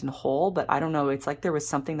benevolent and whole, but I don't know, it's like there was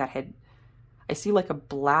something that I see like a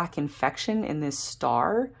black infection in this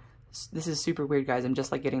star. This is super weird, guys. I'm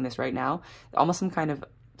just like getting this right now. Almost some kind of,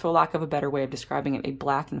 for lack of a better way of describing it, a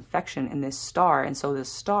black infection in this star. And so this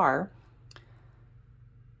star,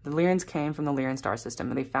 the Lyrans came from the Lyran star system,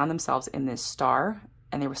 and they found themselves in this star,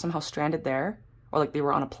 and they were somehow stranded there, or like they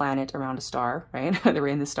were on a planet around a star, right? They were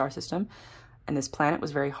in this star system, and this planet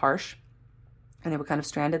was very harsh, and they were kind of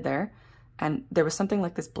stranded there. And there was something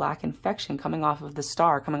like this black infection coming off of the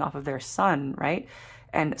star, coming off of their sun, right?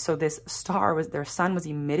 And so this star their sun was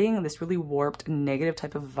emitting this really warped, negative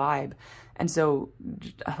type of vibe. And so,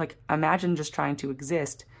 like, imagine just trying to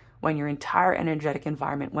exist when your entire energetic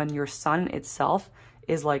environment, when your sun itself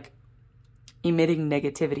is like emitting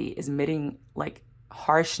negativity, is emitting like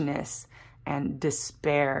harshness and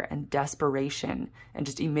despair and desperation, and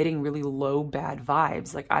just emitting really low, bad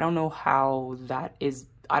vibes. Like, I don't know how that is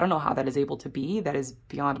able to be. That is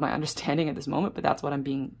beyond my understanding at this moment, but that's what I'm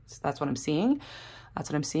seeing. That's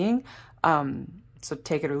what I'm seeing. So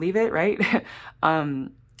take it or leave it, right?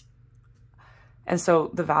 And so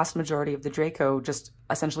the vast majority of the Draco just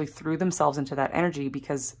essentially threw themselves into that energy,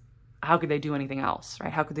 because how could they do anything else,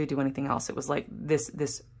 right? How could they do anything else? It was like this,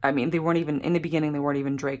 I mean, they weren't even, in the beginning, they weren't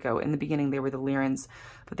even Draco. In the beginning, they were the Lyrans,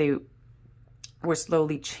 but they were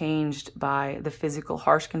slowly changed by the physical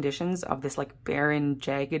harsh conditions of this like barren,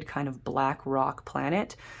 jagged kind of black rock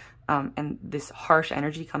planet, and this harsh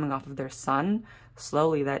energy coming off of their sun.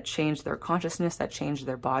 Slowly that changed their consciousness, that changed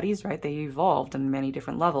their bodies, right? They evolved on many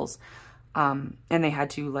different levels, and they had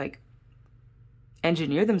to like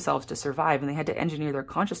engineer themselves to survive, and they had to engineer their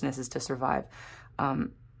consciousnesses to survive,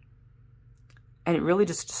 and it really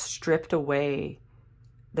just stripped away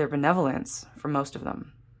their benevolence for most of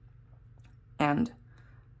them. And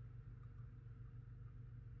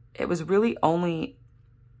it was really only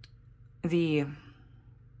the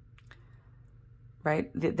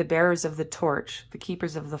bearers of the torch, the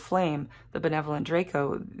keepers of the flame, the benevolent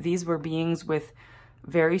Draco. These were beings with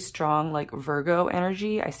very strong like Virgo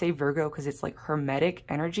energy. I say Virgo because it's like hermetic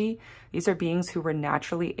energy. These are beings who were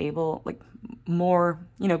naturally able, like more,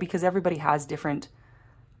 you know, because everybody has different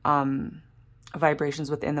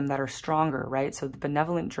vibrations within them that are stronger, right? So the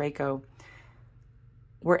benevolent Draco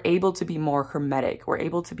were able to be more hermetic, were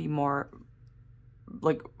able to be more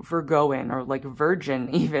like Virgoan or like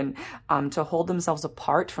virgin even, to hold themselves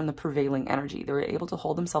apart from the prevailing energy. They were able to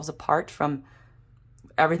hold themselves apart from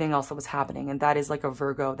everything else that was happening. And that is like a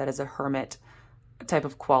Virgo, that is a hermit type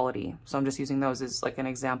of quality. So I'm just using those as like an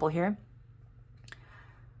example here.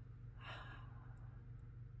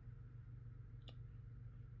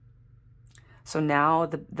 So now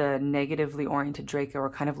the negatively oriented Draco are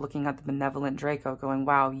kind of looking at the benevolent Draco going,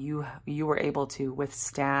 wow, you were able to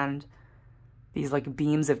withstand these like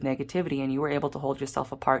beams of negativity, and you were able to hold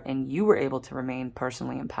yourself apart, and you were able to remain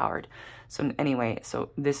personally empowered. So anyway,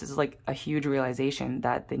 so this is like a huge realization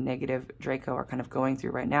that the negative Draco are kind of going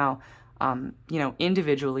through right now, you know,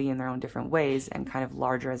 individually in their own different ways, and kind of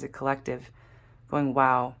larger as a collective, going,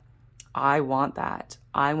 wow, I want that.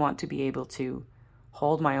 I want to be able to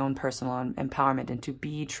hold my own personal empowerment and to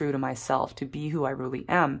be true to myself, to be who I really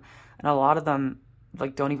am. And a lot of them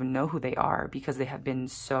like don't even know who they are, because they have been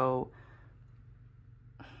so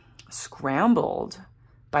scrambled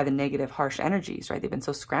by the negative, harsh energies, right? They've been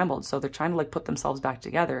so scrambled. So they're trying to like put themselves back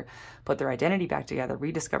together, put their identity back together,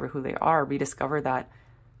 rediscover who they are, rediscover that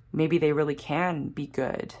maybe they really can be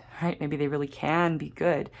good, right? Maybe they really can be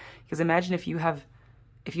good. Because imagine if you have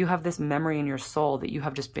this memory in your soul that you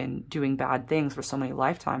have just been doing bad things for so many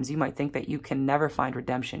lifetimes, you might think that you can never find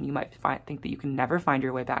redemption. You might think that you can never find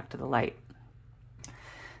your way back to the light.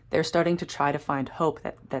 They're starting to try to find hope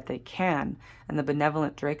that they can. And the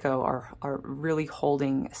Benevolent Draco are really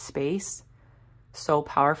holding space so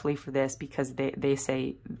powerfully for this, because they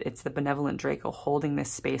say it's the Benevolent Draco holding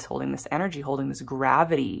this space, holding this energy, holding this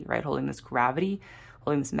gravity, right? Holding this gravity,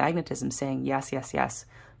 holding this magnetism, saying, yes, yes, yes,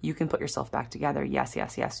 you can put yourself back together. Yes,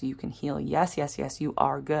 yes, yes, you can heal. Yes, yes, yes, you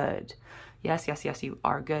are good. Yes, yes, yes, you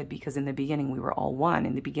are good, because in the beginning we were all one.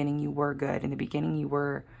 In the beginning you were good. In the beginning you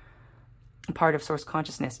were part of source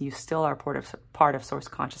consciousness. You still are part of source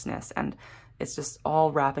consciousness. And it's just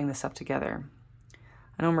all wrapping this up together.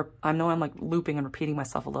 I know I'm like looping and repeating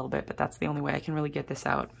myself a little bit, but that's the only way I can really get this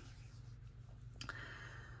out.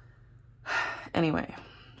 Anyway,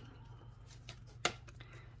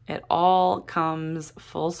 it all comes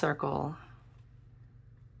full circle.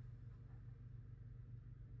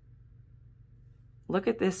 Look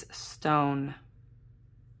at this stone.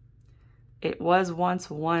 It was once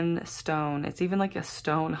one stone. It's even like a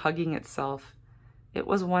stone hugging itself. It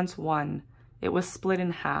was once one. It was split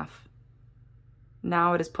in half.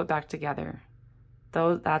 Now it is put back together.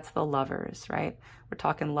 That's the lovers, right? We're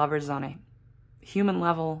talking lovers on a human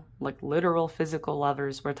level, like literal physical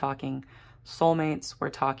lovers. We're talking soulmates. We're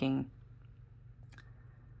talking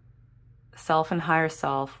self and higher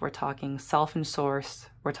self. We're talking self and source.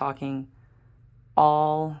 We're talking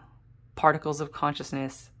all particles of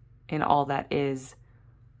consciousness in all that is,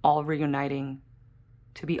 all reuniting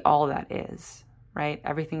to be all that is, right?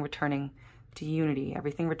 Everything returning to unity,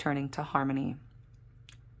 everything returning to harmony.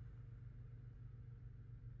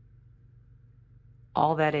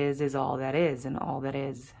 All that is all that is, and all that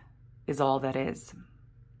is all that is.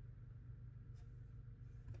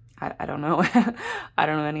 I don't know. I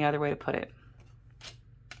don't know any other way to put it.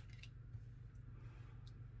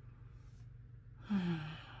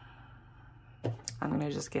 I'm going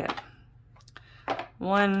to just get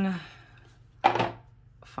one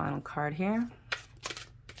final card here.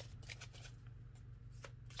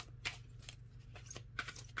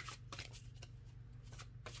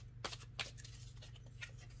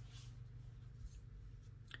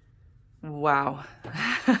 Wow.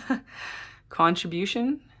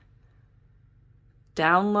 Contribution.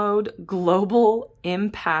 Download global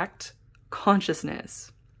impact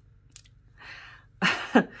consciousness.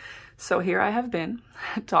 So here I have been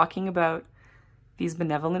talking about these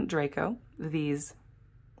Benevolent Draco, these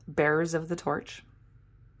bearers of the torch,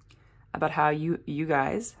 about how you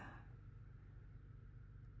guys,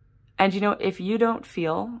 and you know, if you don't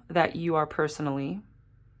feel that you are personally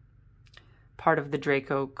part of the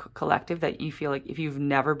Draco collective, that you feel like if you've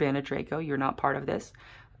never been a Draco, you're not part of this,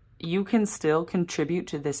 you can still contribute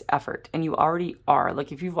to this effort, and you already are.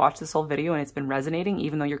 Like if you've watched this whole video and it's been resonating,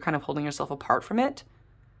 even though you're kind of holding yourself apart from it,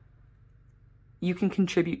 you can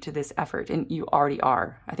contribute to this effort, and you already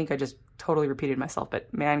are. I think I just totally repeated myself,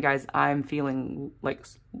 but man, guys, I'm feeling like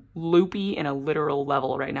loopy in a literal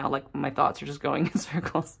level right now. Like my thoughts are just going in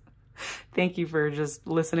circles. Thank you for just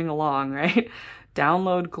listening along, right?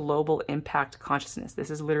 Download global impact consciousness. This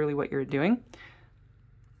is literally what you're doing.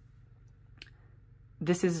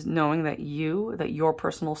 This is knowing that your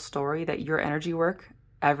personal story, that your energy work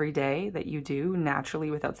every day that you do naturally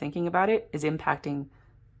without thinking about it is impacting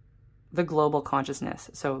the global consciousness.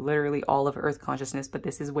 So literally all of Earth consciousness, but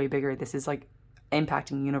this is way bigger. This is like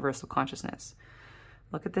impacting universal consciousness.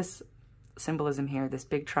 Look at this symbolism here, this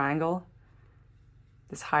big triangle,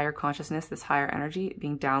 this higher consciousness, this higher energy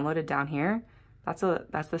being downloaded down here. That's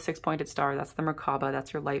the six-pointed star. That's the Merkaba.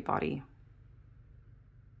 That's your light body.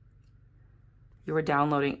 You are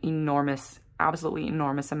downloading enormous, absolutely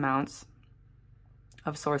enormous amounts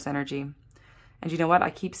of source energy. And you know what? I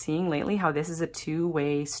keep seeing lately how this is a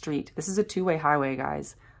two-way street. This is a two-way highway,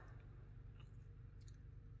 guys.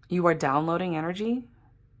 You are downloading energy.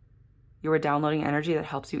 You are downloading energy that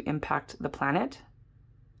helps you impact the planet.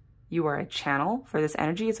 You are a channel for this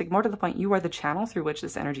energy. It's like more to the point, you are the channel through which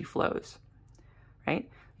this energy flows, right?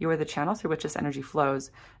 You are the channel through which this energy flows.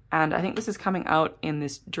 And I think this is coming out in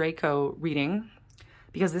this Draco reading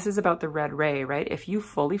because this is about the red ray, right? If you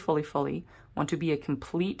fully want to be a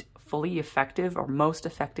complete, fully effective or most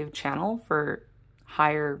effective channel for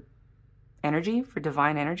higher energy, for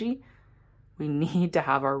divine energy, we need to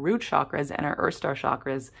have our root chakras and our earth star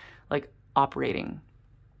chakras like operating,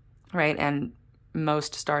 right? And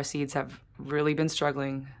most starseeds have really been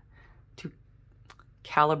struggling to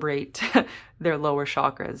calibrate their lower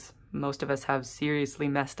chakras. Most of us have seriously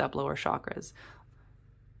messed up lower chakras.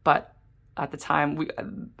 But at the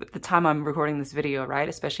time I'm recording this video, right?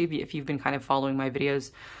 Especially if you've been kind of following my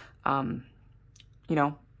videos, you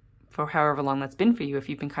know, for however long that's been for you, if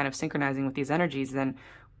you've been kind of synchronizing with these energies, then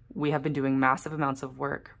we have been doing massive amounts of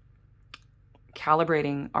work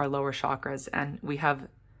calibrating our lower chakras, and we have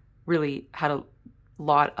really had a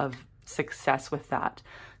lot of success with that.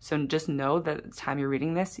 So just know that at the time you're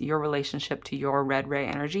reading this, your relationship to your red ray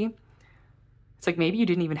energy, it's like maybe you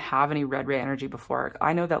didn't even have any red ray energy before.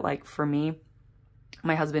 I know that, like, for me,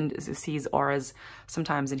 my husband sees auras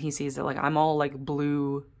sometimes, and he sees that, like, I'm all like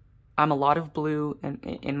blue. I'm a lot of blue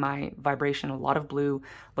in my vibration, a lot of blue,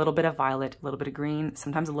 a little bit of violet, a little bit of green,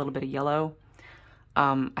 sometimes a little bit of yellow.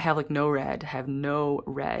 I have like no red. I have no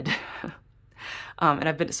red. And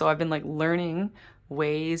I've been like learning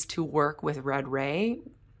ways to work with red ray,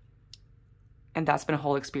 and that's been a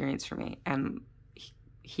whole experience for me, and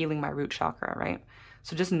healing my root chakra, right?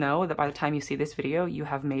 So just know that by the time you see this video, you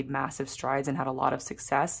have made massive strides and had a lot of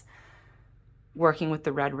success working with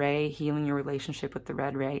the red ray, healing your relationship with the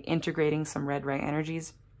red ray, integrating some red ray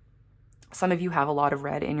energies. Some of you have a lot of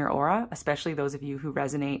red in your aura, especially those of you who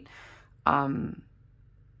resonate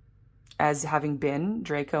as having been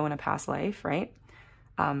Draco in a past life, right?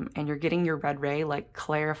 And you're getting your red ray like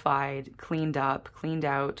clarified, cleaned up, cleaned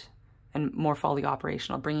out, and more fully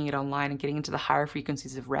operational, bringing it online and getting into the higher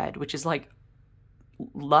frequencies of red, which is like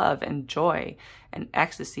love and joy and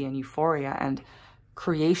ecstasy and euphoria and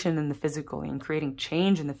creation in the physical and creating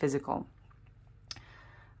change in the physical.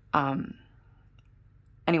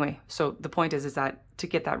 Anyway, so the point is that to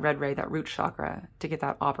get that red ray, that root chakra, to get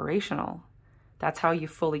that operational, that's how you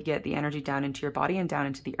fully get the energy down into your body and down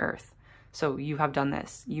into the earth. So you have done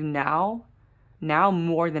this. You now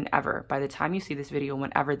more than ever, by the time you see this video,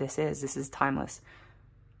 whenever this is timeless,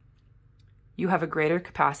 you have a greater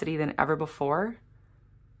capacity than ever before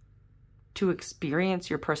to experience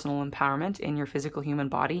your personal empowerment in your physical human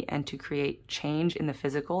body and to create change in the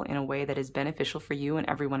physical in a way that is beneficial for you and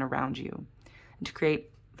everyone around you, and to create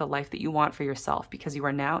the life that you want for yourself, because you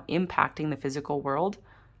are now impacting the physical world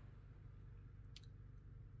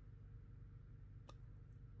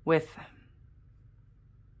with,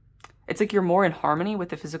 it's like you're more in harmony with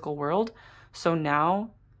the physical world. So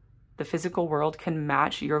now the physical world can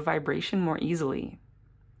match your vibration more easily.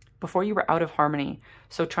 Before, you were out of harmony.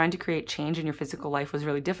 So trying to create change in your physical life was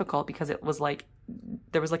really difficult because it was like,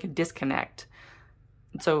 there was like a disconnect.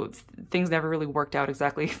 So things never really worked out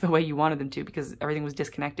exactly the way you wanted them to because everything was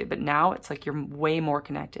disconnected. But now it's like you're way more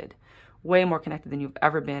connected than you've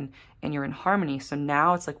ever been, and you're in harmony. So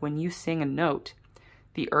now it's like when you sing a note,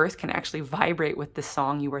 the earth can actually vibrate with the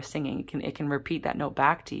song you are singing. It can repeat that note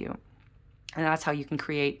back to you. And that's how you can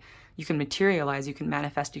create, you can materialize, you can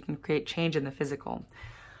manifest, you can create change in the physical.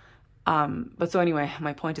 But so anyway,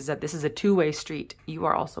 my point is that this is a two-way street. You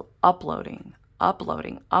are also uploading,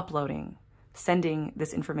 sending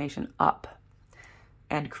this information up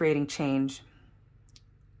and creating change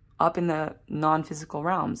up in the non-physical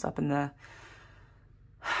realms, up in the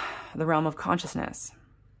realm of consciousness,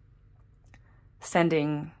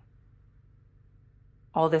 sending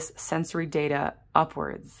all this sensory data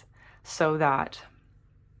upwards so that,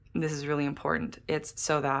 this is really important, it's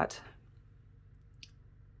so that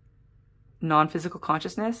non-physical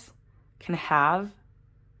consciousness can have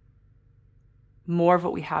more of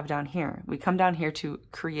what we have down here. We come down here to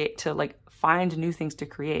create, to like find new things to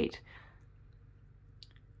create.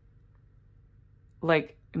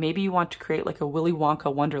 Like maybe you want to create like a Willy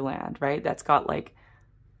Wonka wonderland, right? That's got like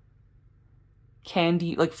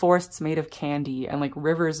candy, like forests made of candy and like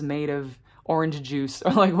rivers made of orange juice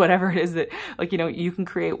or like whatever it is that, like, you know, you can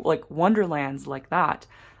create like wonderlands like that.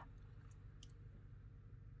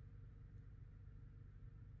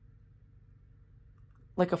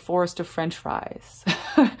 Like a forest of French fries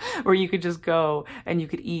where you could just go and you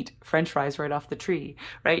could eat French fries right off the tree,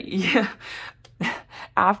 right? Yeah.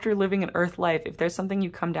 After living an earth life, if there's something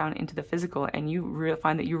you come down into the physical and you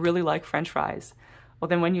find that you really like French fries, well,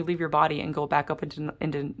 then when you leave your body and go back up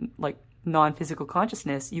into like non-physical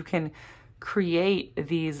consciousness, you can create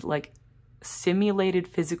these like simulated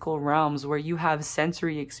physical realms where you have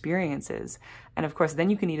sensory experiences. And of course, then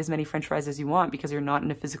you can eat as many French fries as you want because you're not in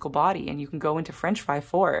a physical body, and you can go into French fry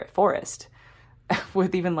forest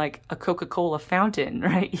with even like a Coca-Cola fountain,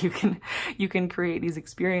 right? You can create these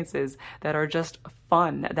experiences that are just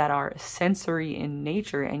fun, that are sensory in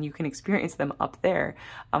nature, and you can experience them up there.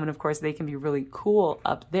 And of course, they can be really cool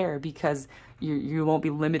up there because you won't be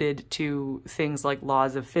limited to things like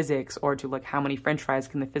laws of physics or to like how many French fries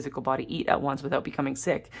can the physical body eat at once without becoming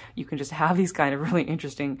sick. You can just have these kind of really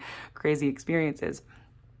interesting, crazy experiences.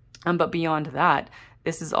 But beyond that,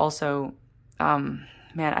 this is also, man,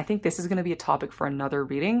 I think this is going to be a topic for another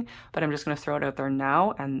reading, but I'm just going to throw it out there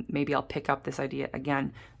now, and maybe I'll pick up this idea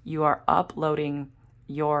again. You are uploading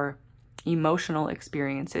your emotional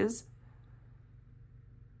experiences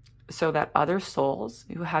so that other souls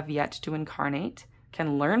who have yet to incarnate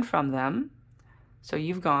can learn from them. So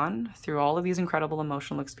you've gone through all of these incredible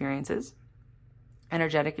emotional experiences,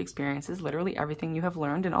 energetic experiences, literally everything you have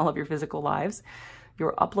learned in all of your physical lives.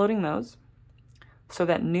 You're uploading those so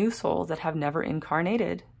that new souls that have never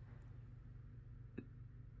incarnated,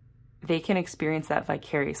 they can experience that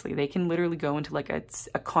vicariously. They can literally go into like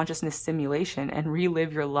a consciousness simulation and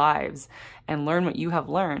relive your lives and learn what you have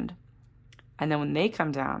learned. And then when they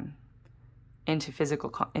come down into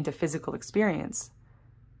physical experience,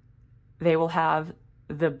 they will have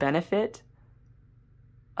the benefit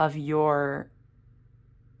of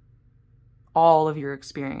all of your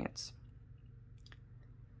experience.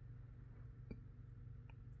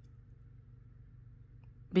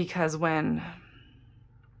 Because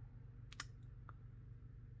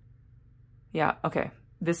yeah, okay,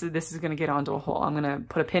 this is going to get onto a whole, I'm going to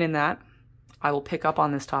put a pin in that. I will pick up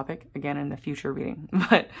on this topic again in a future reading,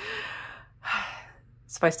 but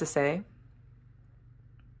suffice to say,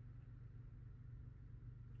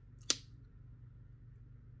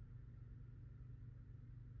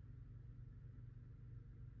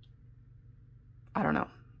 I don't know.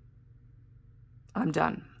 I'm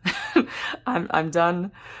done. I'm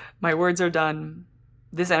done. My words are done.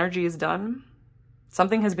 This energy is done.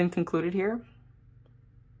 Something has been concluded here.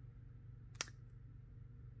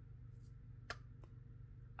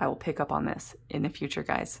 I will pick up on this in the future,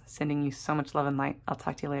 guys. Sending you so much love and light. I'll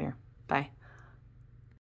talk to you later. Bye.